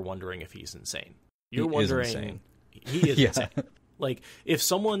longer wondering if he's insane. You're wondering he is insane. Like, if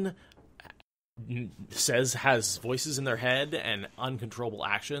someone has voices in their head and uncontrollable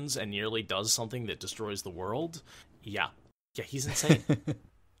actions and nearly does something that destroys the world, yeah, he's insane.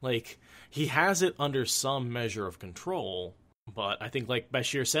 Like, he has it under some measure of control, but I think, like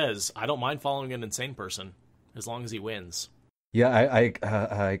Bashere says, I don't mind following an insane person as long as he wins. Yeah,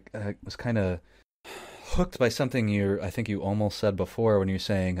 I was kind of hooked by something I think you almost said before when you're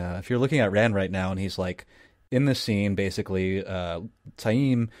saying, if you're looking at Rand right now and he's like, in this scene, basically,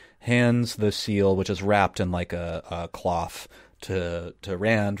 Taim hands the seal, which is wrapped in like a cloth, to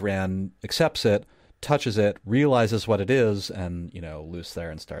Rand. Rand accepts it, touches it, realizes what it is, and, Lews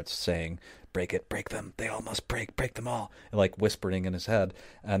Therin starts saying, break it, break them, they all must break them all, and, like, whispering in his head.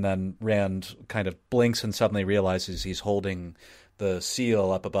 And then Rand kind of blinks and suddenly realizes he's holding the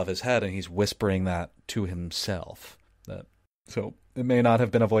seal up above his head, and he's whispering that to himself. So it may not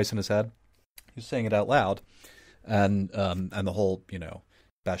have been a voice in his head. He's saying it out loud. And the whole,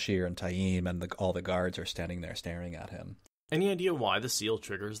 Bashir and Taim and all the guards are standing there staring at him. Any idea why the seal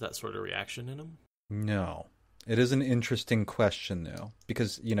triggers that sort of reaction in him? No. It is an interesting question, though,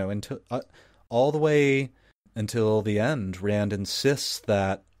 because, until all the way until the end, Rand insists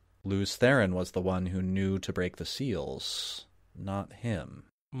that Lews Therin was the one who knew to break the seals, not him.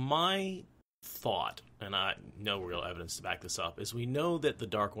 My thought, and I no real evidence to back this up, is we know that the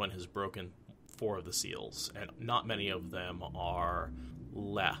Dark One has broken 4 of the seals, and not many of them are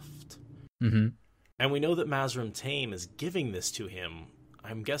left. Mm-hmm. And we know that Mazrim Taim is giving this to him,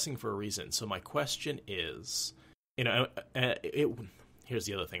 I'm guessing for a reason. So my question is, here's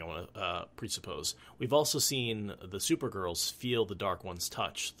the other thing I want to presuppose. We've also seen the Supergirls feel the Dark One's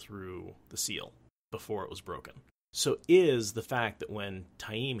touch through the seal before it was broken. So is the fact that when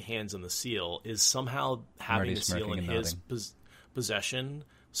Taim hands him the seal, is somehow having the seal in his possession,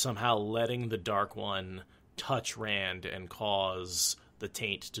 somehow letting the Dark One touch Rand and cause the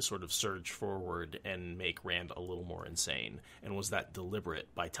taint to sort of surge forward and make Rand a little more insane? And was that deliberate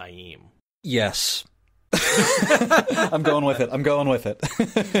by Taim? Yes. I'm going with it.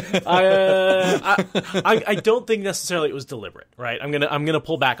 I don't think necessarily it was deliberate, right? I'm gonna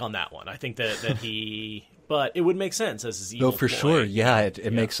pull back on that one. I think that he, but it would make sense as his evil. Oh, for ploy. sure. Yeah,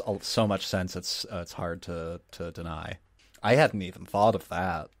 it makes so much sense. It's hard to deny. I hadn't even thought of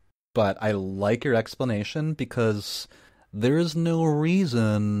that, but I like your explanation because there is no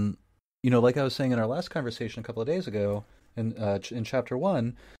reason, like I was saying in our last conversation a couple of days ago in chapter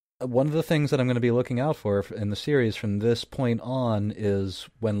 1. One of the things that I'm going to be looking out for in the series from this point on is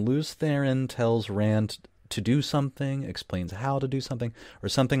when Lews Therin tells Rand to do something, explains how to do something, or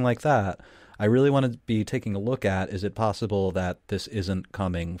something like that. I really want to be taking a look at, is it possible that this isn't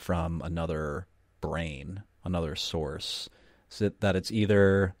coming from another brain, another source? Is it that it's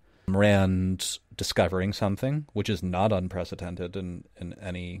either Rand discovering something, which is not unprecedented in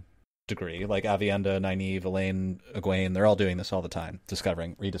any degree, like Aviendha, Nynaeve, Elaine, Egwene, they're all doing this all the time,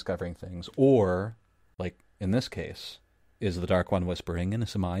 rediscovering things. Or, like in this case, is the Dark One whispering in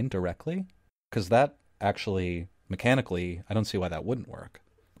his mind directly? Because that actually, mechanically, I don't see why that wouldn't work.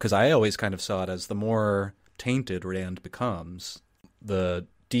 Because I always kind of saw it as the more tainted Rand becomes, the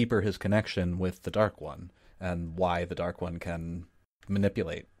deeper his connection with the Dark One, and why the Dark One can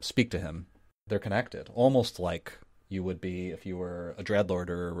speak to him. They're connected, almost like you would be if you were a Dreadlord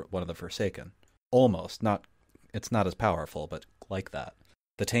or one of the Forsaken. Almost. It's not as powerful, but like that.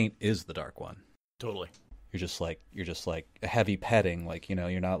 The taint is the Dark One. Totally. You're just like a heavy petting, like,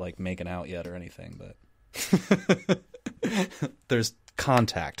 you're not like making out yet or anything, but there's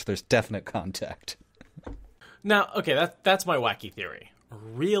contact. There's definite contact. Now, okay, that's my wacky theory.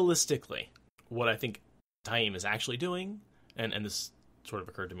 Realistically, what I think Taim is actually doing, and this sort of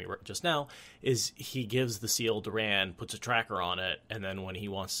occurred to me just now, is he gives the seal to Rand, puts a tracker on it, and then when he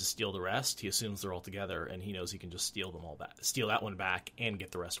wants to steal the rest, he assumes they're all together, and he knows he can just steal them all back, steal that one back, and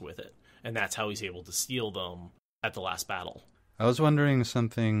get the rest with it. And that's how he's able to steal them at the last battle. I was wondering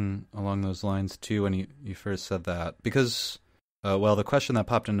something along those lines, too, when you first said that. Because, the question that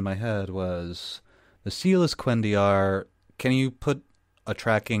popped into my head was, the seal is Quendiar. Can you put a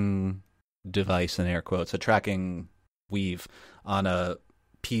tracking device, in air quotes, a tracking weave, on a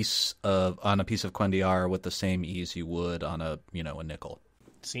piece of Quendiar with the same ease you would on a nickel?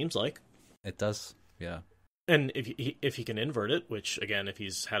 Seems like it does. Yeah. And if he can invert it, which again, if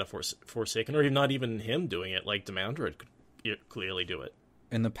he's had a Forsaken, or not even him doing it, like Demandred could clearly do it.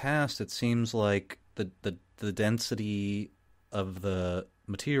 In the past, it seems like the density of the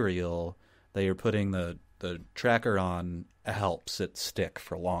material that you're putting the tracker on helps it stick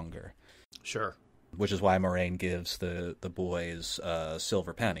for longer. Sure. Which is why Moraine gives the boys a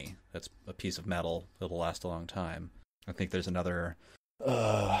silver penny. That's a piece of metal that'll last a long time. I think there's another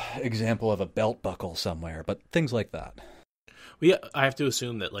example of a belt buckle somewhere, but things like that. Well, yeah, I have to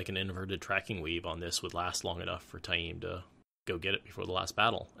assume that like an inverted tracking weave on this would last long enough for Taim to go get it before the last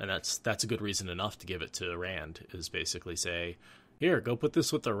battle, and that's a good reason enough to give it to Rand, is basically say, here, go put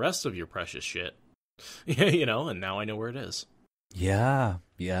this with the rest of your precious shit, and now I know where it is. Yeah.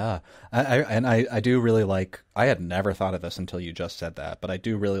 I do really like, I had never thought of this until you just said that, but I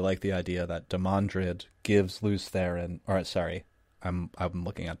do really like the idea that Demandred gives Lews Therin, I'm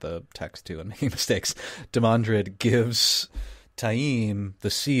looking at the text too and making mistakes. Demandred gives Taim the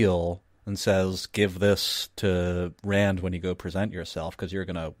seal and says, give this to Rand when you go present yourself, because you're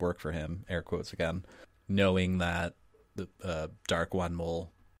going to work for him, air quotes again, knowing that the Dark One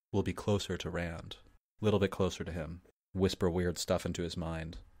will be closer to Rand, a little bit closer to him, whisper weird stuff into his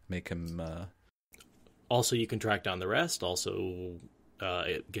mind, make him... Also, you can track down the rest. Also,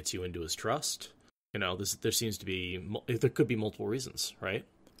 it gets you into his trust. There seems to be... There could be multiple reasons, right?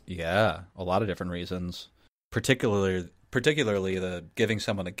 Yeah, a lot of different reasons. Particularly the giving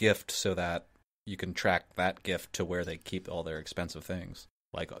someone a gift so that you can track that gift to where they keep all their expensive things,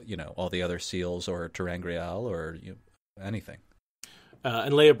 like all the other seals or Terangrial or anything.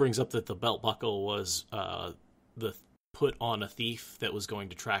 And Leia brings up that the belt buckle was the put on a thief that was going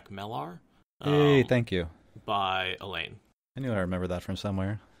to track Melar. Hey, thank you. By Elaine. I knew I remembered that from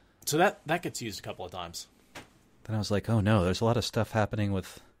somewhere. So that gets used a couple of times. Then I was like, oh no, there's a lot of stuff happening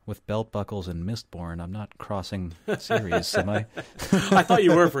with belt buckles and Mistborn. I'm not crossing series, am I? I thought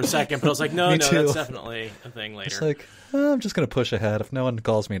you were for a second, but I was like, no, that's definitely a thing later. It's like, I'm just going to push ahead if no one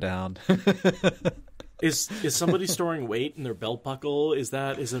calls me down. Is somebody storing weight in their belt buckle? Is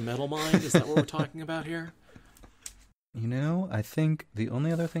a metal mine? Is that what we're talking about here? I think the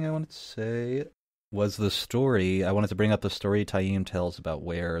only other thing I wanted to say was the story. I wanted to bring up the story Taim tells about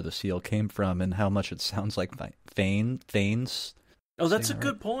where the seal came from and how much it sounds like Thane's. Oh, that's a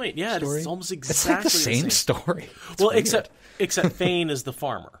good point. Yeah, it's almost exactly it's like the same story. Well, weird. except Thane is the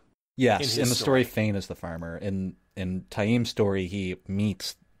farmer. Yes, in the story, Thane is the farmer. In Taim's story, he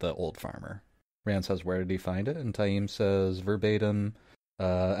meets the old farmer. Rand says, where did he find it? And Taim says, verbatim,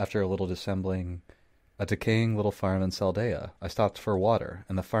 after a little dissembling, a decaying little farm in Saldea. I stopped for water,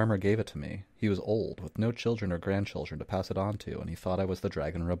 and the farmer gave it to me. He was old, with no children or grandchildren to pass it on to, and he thought I was the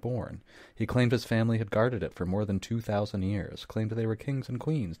dragon reborn. He claimed his family had guarded it for more than 2,000 years, claimed they were kings and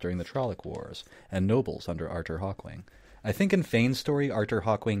queens during the Trolloc Wars, and nobles under Arthur Hawkwing. I think in Fane's story, Arthur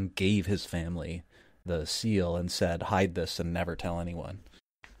Hawkwing gave his family the seal and said, hide this and never tell anyone.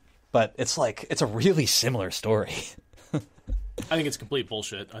 But it's a really similar story. I think it's complete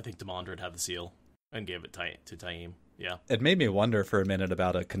bullshit. I think Demandred had the seal and gave it to Taim. Yeah. It made me wonder for a minute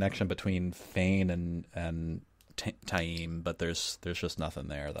about a connection between Fane and Taim, but there's just nothing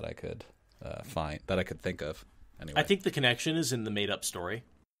there that I could find, that I could think of. Anyway. I think the connection is in the made-up story.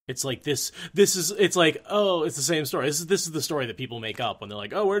 It's like this is, it's like, oh, it's the same story. This is the story that people make up when they're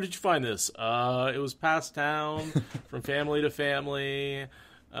like, oh, where did you find this? It was passed down from family to family,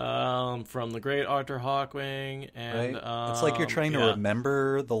 from the great Arthur Hawkwing. And, right? It's like you're trying to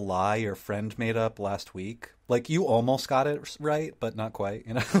remember the lie your friend made up last week. Like, you almost got it right, but not quite,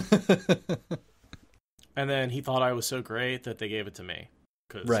 And then he thought I was so great that they gave it to me.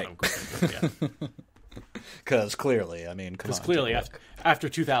 Right. I'm great. Yeah. Because clearly, after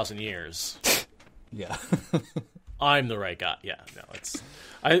 2,000 years, yeah, I'm the right guy. Yeah, no,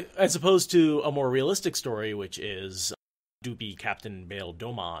 as opposed to a more realistic story, which is Doopy Captain Bail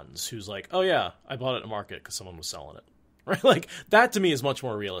Domans, who's like, oh yeah, I bought it at a market because someone was selling it. Right, like that to me is much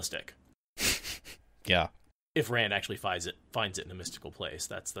more realistic. Yeah, if Rand actually finds it in a mystical place,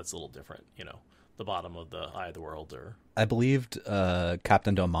 that's a little different, the bottom of the Eye of the World, or I believed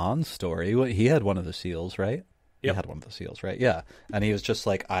Captain Doman's story. He had one of the seals, right? Yep. He had one of the seals, right? Yeah, and he was just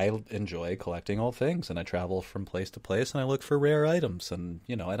like, I enjoy collecting old things, and I travel from place to place, and I look for rare items, and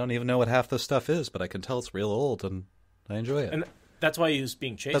I don't even know what half this stuff is, but I can tell it's real old, and I enjoy it. And that's why he was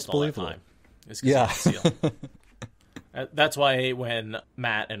being chased all that time. Yeah. Seal. That's why when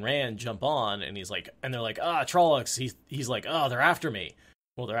Matt and Rand jump on, and they're like, Trollocs, he's like, oh, they're after me.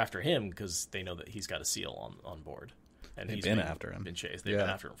 Well, they're after him because they know that he's got a seal on board, and he's been after him. Been chased. They've been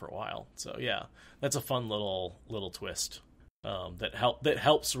after him for a while. So yeah, that's a fun little twist that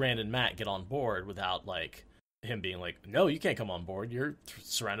helps Rand and Matt get on board without like him being like, no, you can't come on board. You're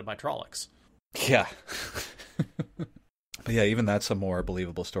surrounded by Trollocs. Yeah. But yeah, even that's a more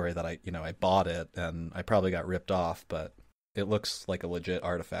believable story that I bought it and I probably got ripped off, but it looks like a legit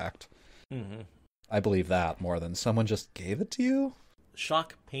artifact. Mm-hmm. I believe that more than someone just gave it to you.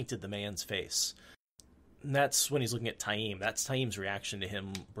 Shock painted the man's face. And that's when he's looking at Taim. That's Taim's reaction to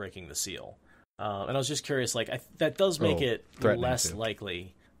him breaking the seal. And I was just curious, like, that does make it less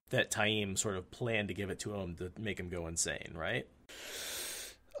likely that Taim sort of planned to give it to him to make him go insane, right?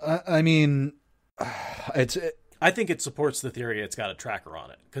 I mean, I think it supports the theory it's got a tracker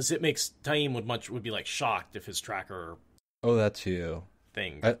on it, because it makes Taim would be like shocked if his tracker. Oh, that too.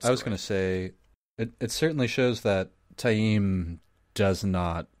 Thing. I was going to say, it certainly shows that Taim does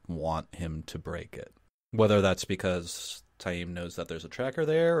not want him to break it. Whether that's because Taim knows that there's a tracker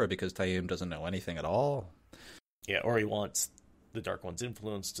there, or because Taim doesn't know anything at all. Yeah, or he wants the Dark One's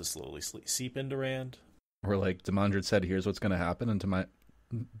influence to slowly seep into Rand. Or like Demandred said, here's what's going to happen, and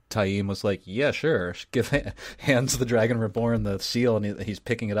Taim was like, yeah, sure. Hands the Dragon Reborn the seal, and he's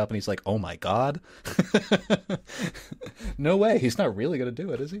picking it up, and he's like, oh my god. No way, he's not really going to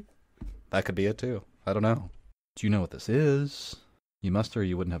do it, is he? That could be it too. I don't know. Do you know what this is? You must, or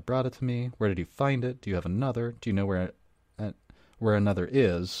you wouldn't have brought it to me. Where did you find it? Do you have another? Do you know where another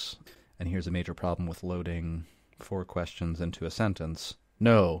is? And here's a major problem with loading 4 questions into a sentence.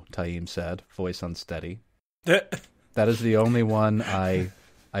 No, Taim said, voice unsteady. That is the only one I've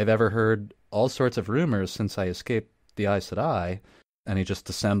ever heard. All sorts of rumors since I escaped the Aes Sedai, and he just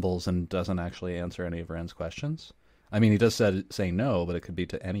dissembles and doesn't actually answer any of Rand's questions. I mean, he does say no, but it could be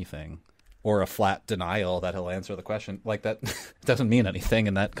to anything. Or a flat denial that he'll answer the question. Like, that doesn't mean anything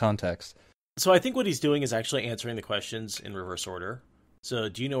in that context. So I think what he's doing is actually answering the questions in reverse order. So,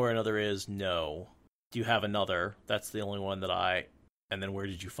 do you know where another is? No. Do you have another? That's the only one that And then where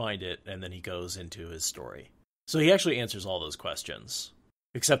did you find it? And then he goes into his story. So he actually answers all those questions,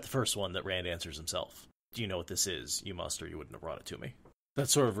 except the first one that Rand answers himself. Do you know what this is? You must, or you wouldn't have brought it to me.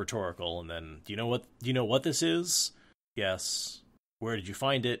 That's sort of rhetorical. And then, do you know what this is? Yes. Where did you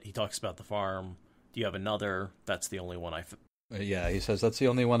find it? He talks about the farm. Do you have another? That's the only one Yeah, he says, that's the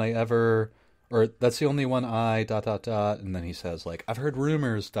only one that's the only one and then he says, like, I've heard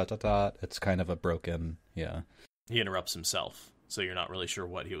rumors, It's kind of a broken, yeah. He interrupts himself, so you're not really sure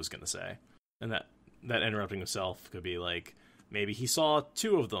what he was going to say. And that interrupting himself could be like, maybe he saw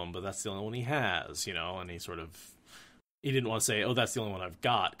 2 of them, but that's the only one he has, and he didn't want to say, oh, that's the only one I've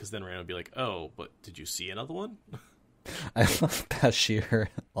got, because then Rand would be like, oh, but did you see another one? I love Bashere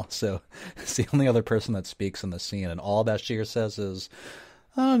also. It's the only other person that speaks in the scene, and all Bashere says is,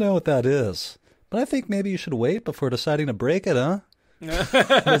 I don't know what that is, but I think maybe you should wait before deciding to break it, huh?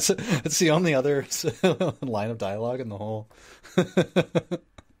 It's the only other line of dialogue in the whole...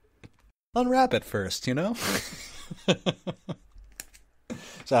 Unwrap it first,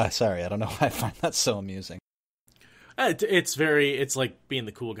 Sorry, I don't know why I find that so amusing. It's like being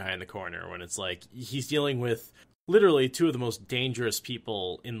the cool guy in the corner when it's like he's dealing with literally 2 of the most dangerous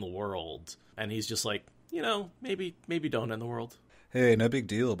people in the world, and he's just like, maybe don't end the world. Hey, no big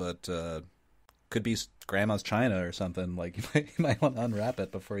deal, but could be grandma's china or something. Like, you might want to unwrap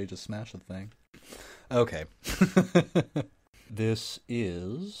it before you just smash the thing. Okay. This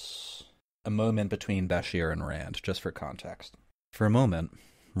is a moment between Bashere and Rand, just for context. For a moment,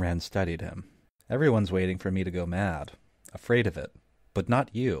 Rand studied him. Everyone's waiting for me to go mad, afraid of it, but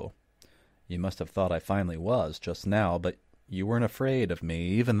not you. You must have thought I finally was just now, but you weren't afraid of me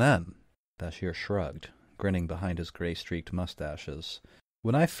even then. Bashere shrugged, grinning behind his gray-streaked mustaches.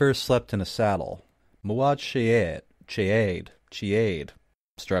 When I first slept in a saddle, Muad Chiade,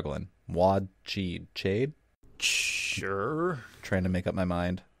 struggling. Muad Chiade? Sure. Trying to make up my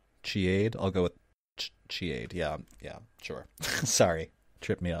mind. Chiade? I'll go with Chiade. Yeah, sure. Sorry,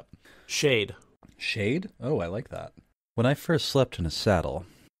 tripped me up. Shade. Shade? Oh, I like that. When I first slept in a saddle,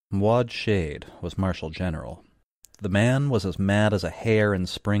 Muad Shade was Marshal General. The man was as mad as a hare in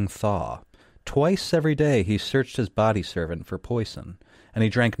spring thaw. Twice every day he searched his body servant for poison, and he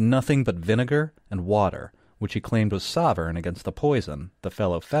drank nothing but vinegar and water, which he claimed was sovereign against the poison the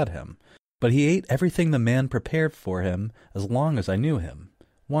fellow fed him. But he ate everything the man prepared for him as long as I knew him.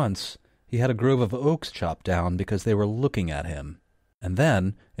 Once, he had a grove of oaks chopped down because they were looking at him, and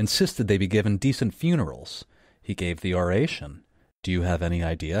then insisted they be given decent funerals. He gave the oration. Do you have any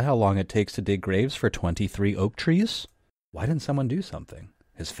idea how long it takes to dig graves for 23 oak trees? Why didn't someone do something?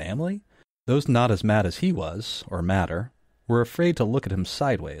 His family? Those not as mad as he was, or madder, were afraid to look at him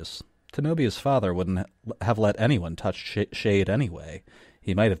sideways. Tenobia's father wouldn't have let anyone touch Shade anyway.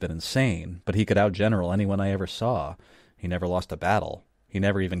 He might have been insane, but he could outgeneral anyone I ever saw. He never lost a battle. He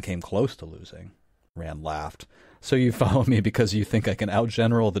never even came close to losing. Rand laughed. So you follow me because you think I can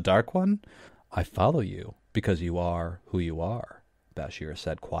outgeneral the Dark One? I follow you because you are who you are, Bashere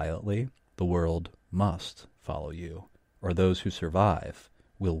said quietly. The world must follow you, or those who survive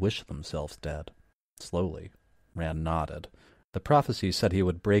will wish themselves dead. Slowly, Rand nodded. The prophecy said he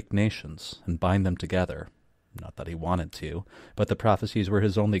would break nations and bind them together. Not that he wanted to, but the prophecies were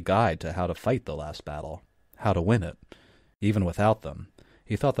his only guide to how to fight the last battle, how to win it. Even without them,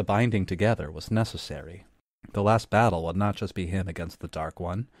 he thought the binding together was necessary. The last battle would not just be him against the Dark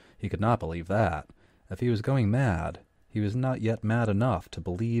One. He could not believe that. If he was going mad, he was not yet mad enough to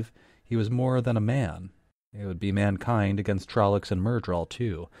believe he was more than a man. It would be mankind against Trollocs and Myrddraal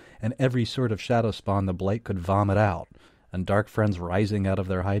too, and every sort of shadow spawn the Blight could vomit out, and dark friends rising out of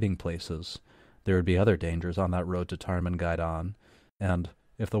their hiding places. There would be other dangers on that road to Tarman Gaidan, and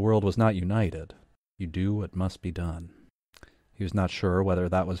if the world was not united, you do what must be done. He was not sure whether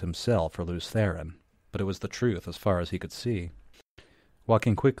that was himself or Lews Therin, but it was the truth as far as he could see.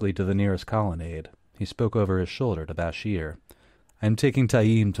 Walking quickly to the nearest colonnade, he spoke over his shoulder to Bashir. "I am taking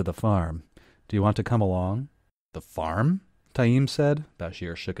Taim to the farm. Do you want to come along?" "The farm?" Taim said.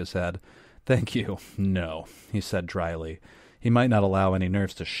 Bashir shook his head. "Thank you. No," he said dryly. He might not allow any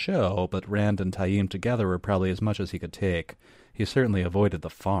nerves to show, but Rand and Taim together were probably as much as he could take. He certainly avoided the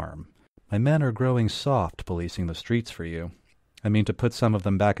farm. "My men are growing soft policing the streets for you. I mean to put some of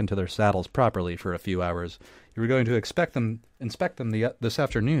them back into their saddles properly for a few hours. You were going to inspect them this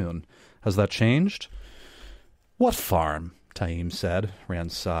afternoon. Has that changed?" "What farm?" Taim said.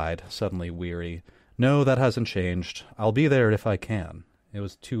 Rand sighed, suddenly weary. "No, that hasn't changed. I'll be there if I can." It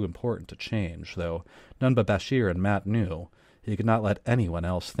was too important to change, though none but Bashir and Matt knew. He could not let anyone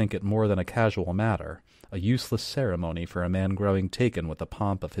else think it more than a casual matter, a useless ceremony for a man growing taken with the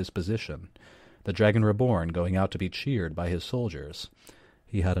pomp of his position. The Dragon Reborn going out to be cheered by his soldiers.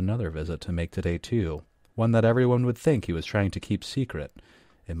 He had another visit to make today, too, one that everyone would think he was trying to keep secret.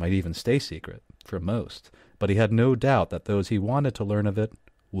 It might even stay secret, for most, but he had no doubt that those he wanted to learn of it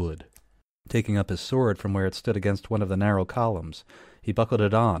would. Taking up his sword from where it stood against one of the narrow columns, he buckled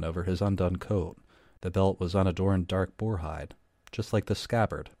it on over his undone coat. The belt was unadorned dark boarhide, just like the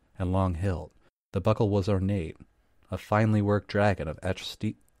scabbard, and long hilt. The buckle was ornate, a finely worked dragon of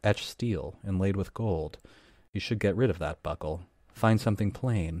etched steel inlaid with gold. He should get rid of that buckle, find something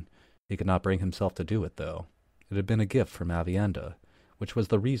plain. He could not bring himself to do it, though. It had been a gift from Avienda, which was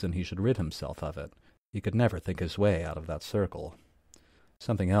the reason he should rid himself of it. He could never think his way out of that circle.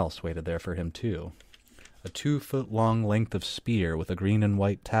 Something else waited there for him, too. A 2-foot-long length of spear with a green and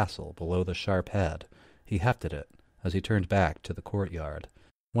white tassel below the sharp head. He hefted it as he turned back to the courtyard.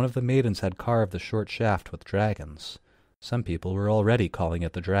 One of the maidens had carved the short shaft with dragons. Some people were already calling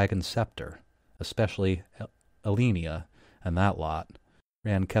it the Dragon Scepter, especially Elenia and that lot.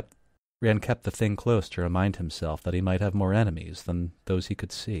 Rand kept the thing close to remind himself that he might have more enemies than those he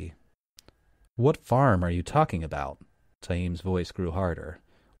could see. "What farm are you talking about?" Taim's voice grew harder.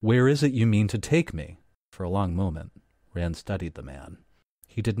 "Where is it you mean to take me?" For a long moment, Rand studied the man.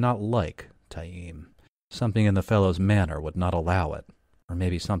 He did not like Taim. Something in the fellow's manner would not allow it, or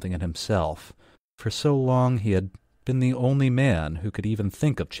maybe something in himself. For so long he had been the only man who could even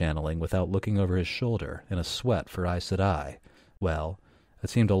think of channeling without looking over his shoulder in a sweat for Aes Sedai. Well, it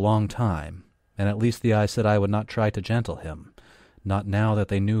seemed a long time, and at least the Aes Sedai would not try to gentle him, not now that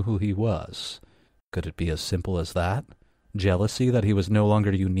they knew who he was. Could it be as simple as that? Jealousy that he was no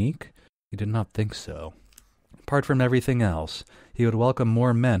longer unique? He did not think so. Apart from everything else, he would welcome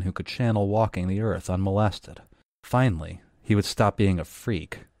more men who could channel walking the earth unmolested. Finally, he would stop being a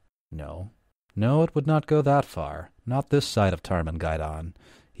freak. No, it would not go that far. Not this side of Tarmangaidan.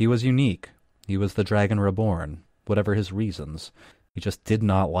 He was unique. He was the Dragon Reborn, whatever his reasons. He just did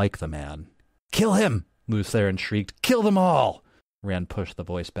not like the man. "Kill him!" Lutheran shrieked. "Kill them all!" Rand pushed the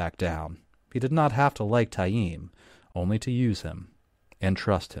voice back down. He did not have to like Taim, only to use him and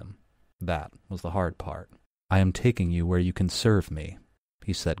trust him. That was the hard part. "I am taking you where you can serve me,"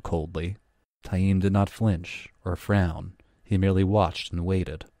 he said coldly. Taim did not flinch or frown. He merely watched and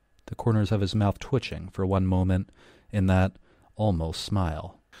waited, the corners of his mouth twitching for one moment in that almost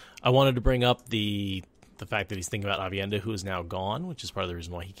smile. I wanted to bring up the fact that he's thinking about Avienda, who is now gone, which is part of the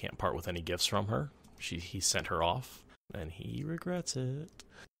reason why he can't part with any gifts from her. He sent her off, and he regrets it.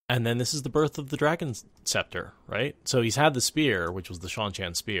 And then this is the birth of the Dragon Scepter, right? So he's had the spear, which was the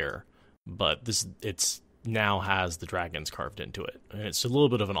Shanchan spear, but it's now has the dragons carved into it. And it's a little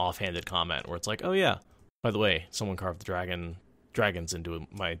bit of an offhanded comment where it's like, oh yeah, by the way, someone carved the dragons into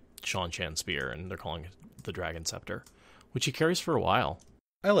my Shanchan spear, and they're calling it the Dragon Scepter, which he carries for a while.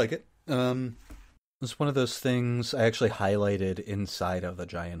 I like it. It's one of those things I actually highlighted inside of the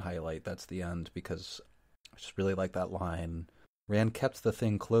giant highlight. That's the end, because I just really like that line. Rand kept the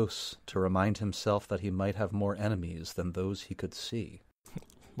thing close to remind himself that he might have more enemies than those he could see.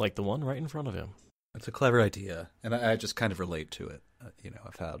 Like the one right in front of him. It's a clever idea, and I just kind of relate to it.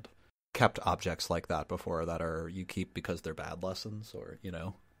 I've had kept objects like that before that are you keep because they're bad lessons, or,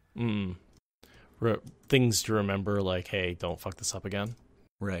 Things to remember, like, hey, don't fuck this up again.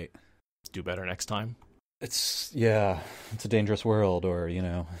 Right. Do better next time. It's a dangerous world, or,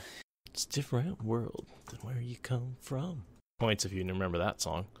 It's a different world than where you come from. Points if you remember that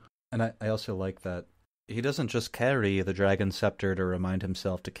song. And I also like that he doesn't just carry the Dragon Scepter to remind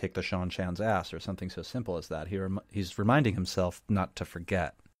himself to kick the Shanchan's ass or something so simple as that. He's reminding himself not to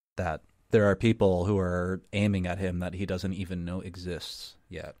forget that there are people who are aiming at him that he doesn't even know exists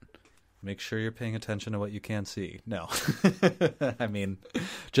yet. Make sure you're paying attention to what you can't see. No. I mean,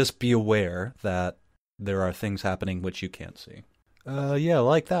 just be aware that there are things happening which you can't see. Yeah,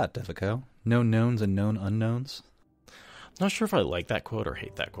 like that, Devico. Known knowns and known unknowns. Not sure if I like that quote or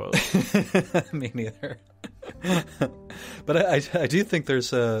hate that quote. Me neither. But I do think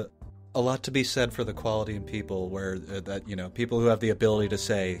there's a lot to be said for the quality in people where that, you know, people who have the ability to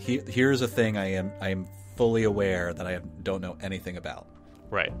say, here's a thing I am fully aware that I don't know anything about.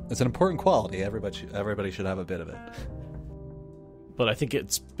 Right. It's an important quality. Everybody should have a bit of it. But I think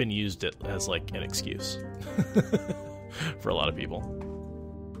it's been used as like an excuse for a lot of people.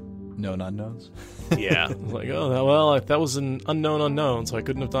 Known unknowns? Yeah. Like, oh, well, that was an unknown, so I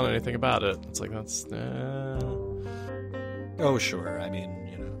couldn't have done anything about it. It's like, that's... Oh, sure. I mean,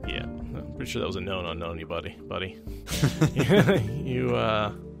 you know. Yeah. I'm pretty sure that was a known unknown, you buddy. You,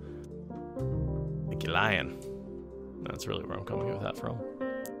 think you're lying. That's really where I'm coming with that from.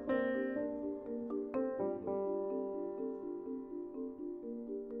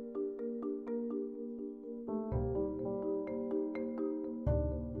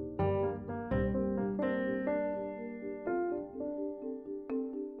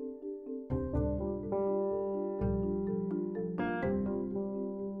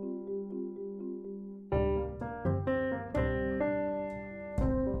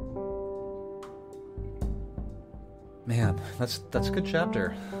 Man, that's a good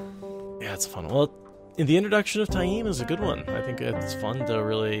chapter. Yeah, it's a fun one. Well, the introduction of Taim is a good one. I think it's fun to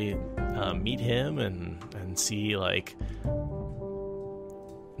really meet him and see, like,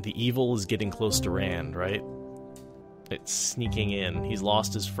 the evil is getting close to Rand, right? It's sneaking in. He's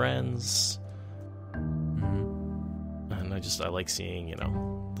lost his friends. Mm-hmm. And I like seeing, you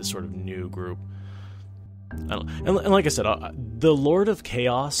know, this sort of new group. And like I said, the Lord of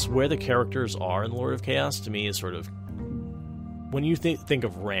Chaos, where the characters are in Lord of Chaos, to me is sort of... When you think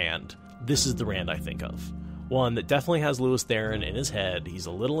of Rand, this is the Rand I think of. One that definitely has Lewis Theron in his head. He's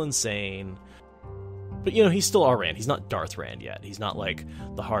a little insane. But, you know, he's still our Rand. He's not Darth Rand yet. He's not like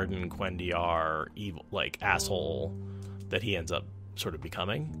the hardened Gwendyar evil, like, asshole that he ends up sort of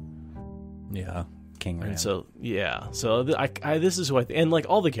becoming. Yeah, King Rand. And so, yeah. So this is who I think. And, like,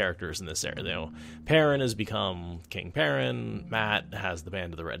 all the characters in this area, you know, Perrin has become King Perrin. Matt has the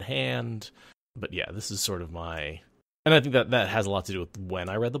Band of the Red Hand. But, yeah, this is sort of my... And I think that has a lot to do with when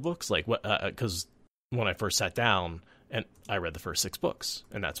I read the books, like, because when I first sat down and I read the first 6 books,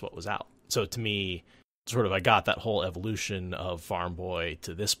 and that's what was out. So to me, sort of, I got that whole evolution of Farm Boy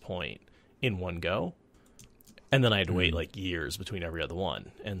to this point in one go, and then I had to wait like years between every other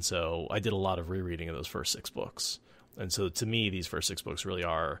one. And so I did a lot of rereading of those first 6 books. And so to me, these first 6 books really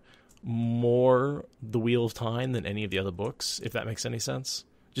are more The Wheel of Time than any of the other books, if that makes any sense.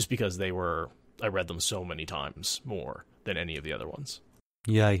 Just because I read them so many times more than any of the other ones.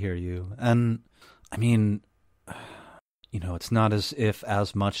 Yeah, I hear you. And, I mean, you know, it's not as if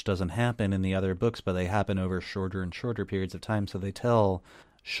as much doesn't happen in the other books, but they happen over shorter and shorter periods of time, so they tell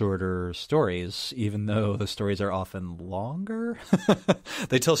shorter stories, even though the stories are often longer.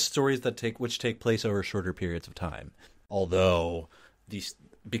 They tell stories which take place over shorter periods of time. Although,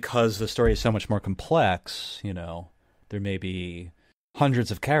 because the story is so much more complex, you know, there may be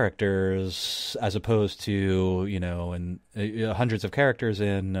hundreds of characters as opposed to, you know, hundreds of characters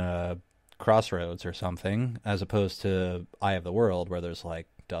in Crossroads or something, as opposed to Eye of the World, where there's like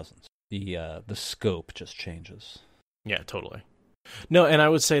dozens. The scope just changes. Yeah, totally. No, and I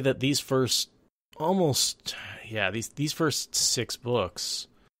would say that these first these first 6 books,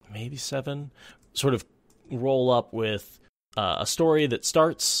 maybe 7, sort of roll up with a story that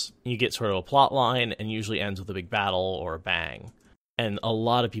starts, you get sort of a plot line, and usually ends with a big battle or a bang. And a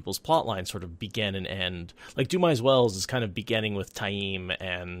lot of people's plot lines sort of begin and end. Like, Do My Wells is kind of beginning with Taim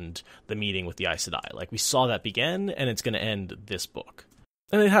and the meeting with the Aes Sedai. Like, we saw that begin, and it's going to end this book.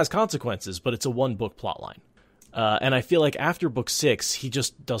 And it has consequences, but it's a one-book plot line. And I feel like after book 6, he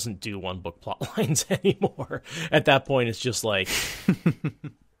just doesn't do one-book plot lines anymore. At that point, it's just like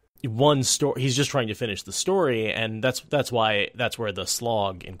one story. He's just trying to finish the story, and that's where the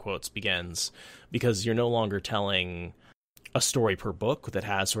slog, in quotes, begins. Because you're no longer telling a story per book that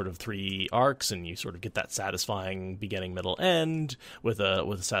has sort of 3 arcs, and you sort of get that satisfying beginning, middle, end with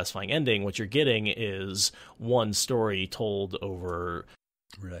a satisfying ending. What you're getting is one story told over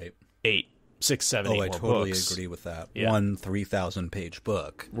 8, 6, 7, 8 more books. I totally agree with that. Yeah. One 3,000-page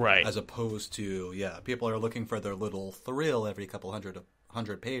book, right? As opposed to people are looking for their little thrill every couple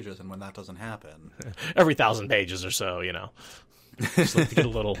hundred pages, and when that doesn't happen, every 1,000 pages or so, you know, just like to get a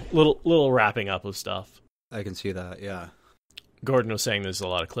little wrapping up of stuff. I can see that. Yeah. Gordon was saying there's a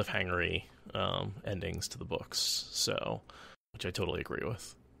lot of cliffhangery endings to the books, so, which I totally agree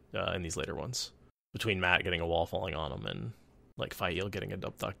with in these later ones. Between Matt getting a wall falling on him and like Fael getting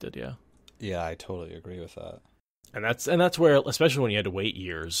abducted, yeah, I totally agree with that. And that's where, especially when you had to wait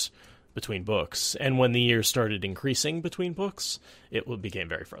years, between books. And when the years started increasing between books, it became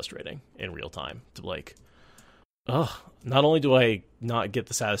very frustrating in real time to like, not only do I not get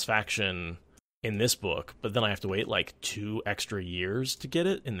the satisfaction in this book, but then I have to wait like 2 extra years to get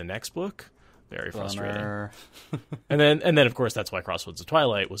it in the next book. Very frustrating. and then of course that's why Crossroads of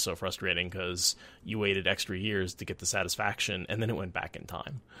Twilight was so frustrating, because you waited extra years to get the satisfaction, and then it went back in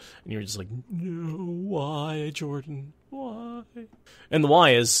time, and you're just like, no, why, Jordan, why? And the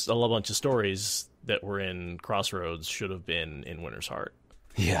why is a bunch of stories that were in Crossroads should have been in Winter's Heart.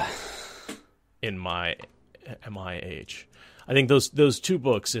 Yeah. In my age, I think those 2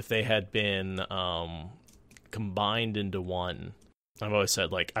 books, if they had been combined into one. I've always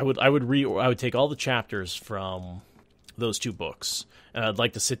said, like, I would take all the chapters from those 2 books, and I'd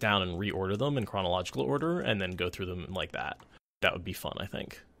like to sit down and reorder them in chronological order, and then go through them like that. That would be fun, I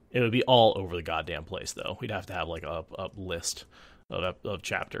think. It would be all over the goddamn place, though. We'd have to have like a list of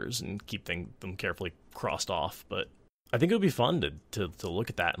chapters and keep them carefully crossed off. But I think it would be fun to look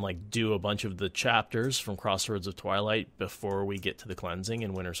at that and like do a bunch of the chapters from Crossroads of Twilight before we get to the cleansing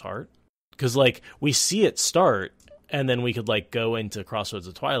in Winter's Heart, because like we see it start. And then we could, like, go into Crossroads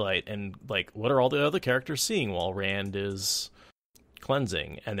of Twilight and, like, what are all the other characters seeing while Rand is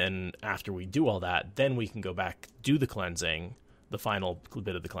cleansing? And then after we do all that, then we can go back, do the cleansing, the final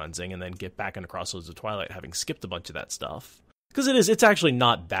bit of the cleansing, and then get back into Crossroads of Twilight, having skipped a bunch of that stuff. Because it's actually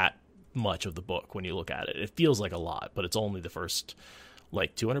not that much of the book when you look at it. It feels like a lot, but it's only the first,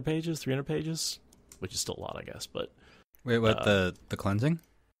 like, 200 pages, 300 pages, which is still a lot, I guess. But wait, what, the cleansing?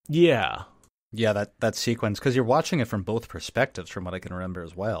 Yeah. Yeah, that sequence, because you're watching it from both perspectives, from what I can remember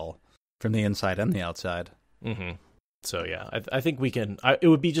as well, from the inside and the outside. Mm-hmm. So yeah, I think we can. It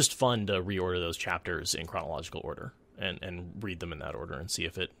would be just fun to reorder those chapters in chronological order and read them in that order and see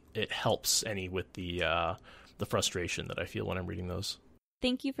if it helps any with the frustration that I feel when I'm reading those.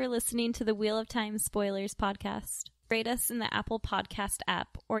 Thank you for listening to the Wheel of Time Spoilers podcast. Rate us in the Apple Podcast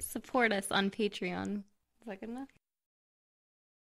app or support us on Patreon. Is that good enough?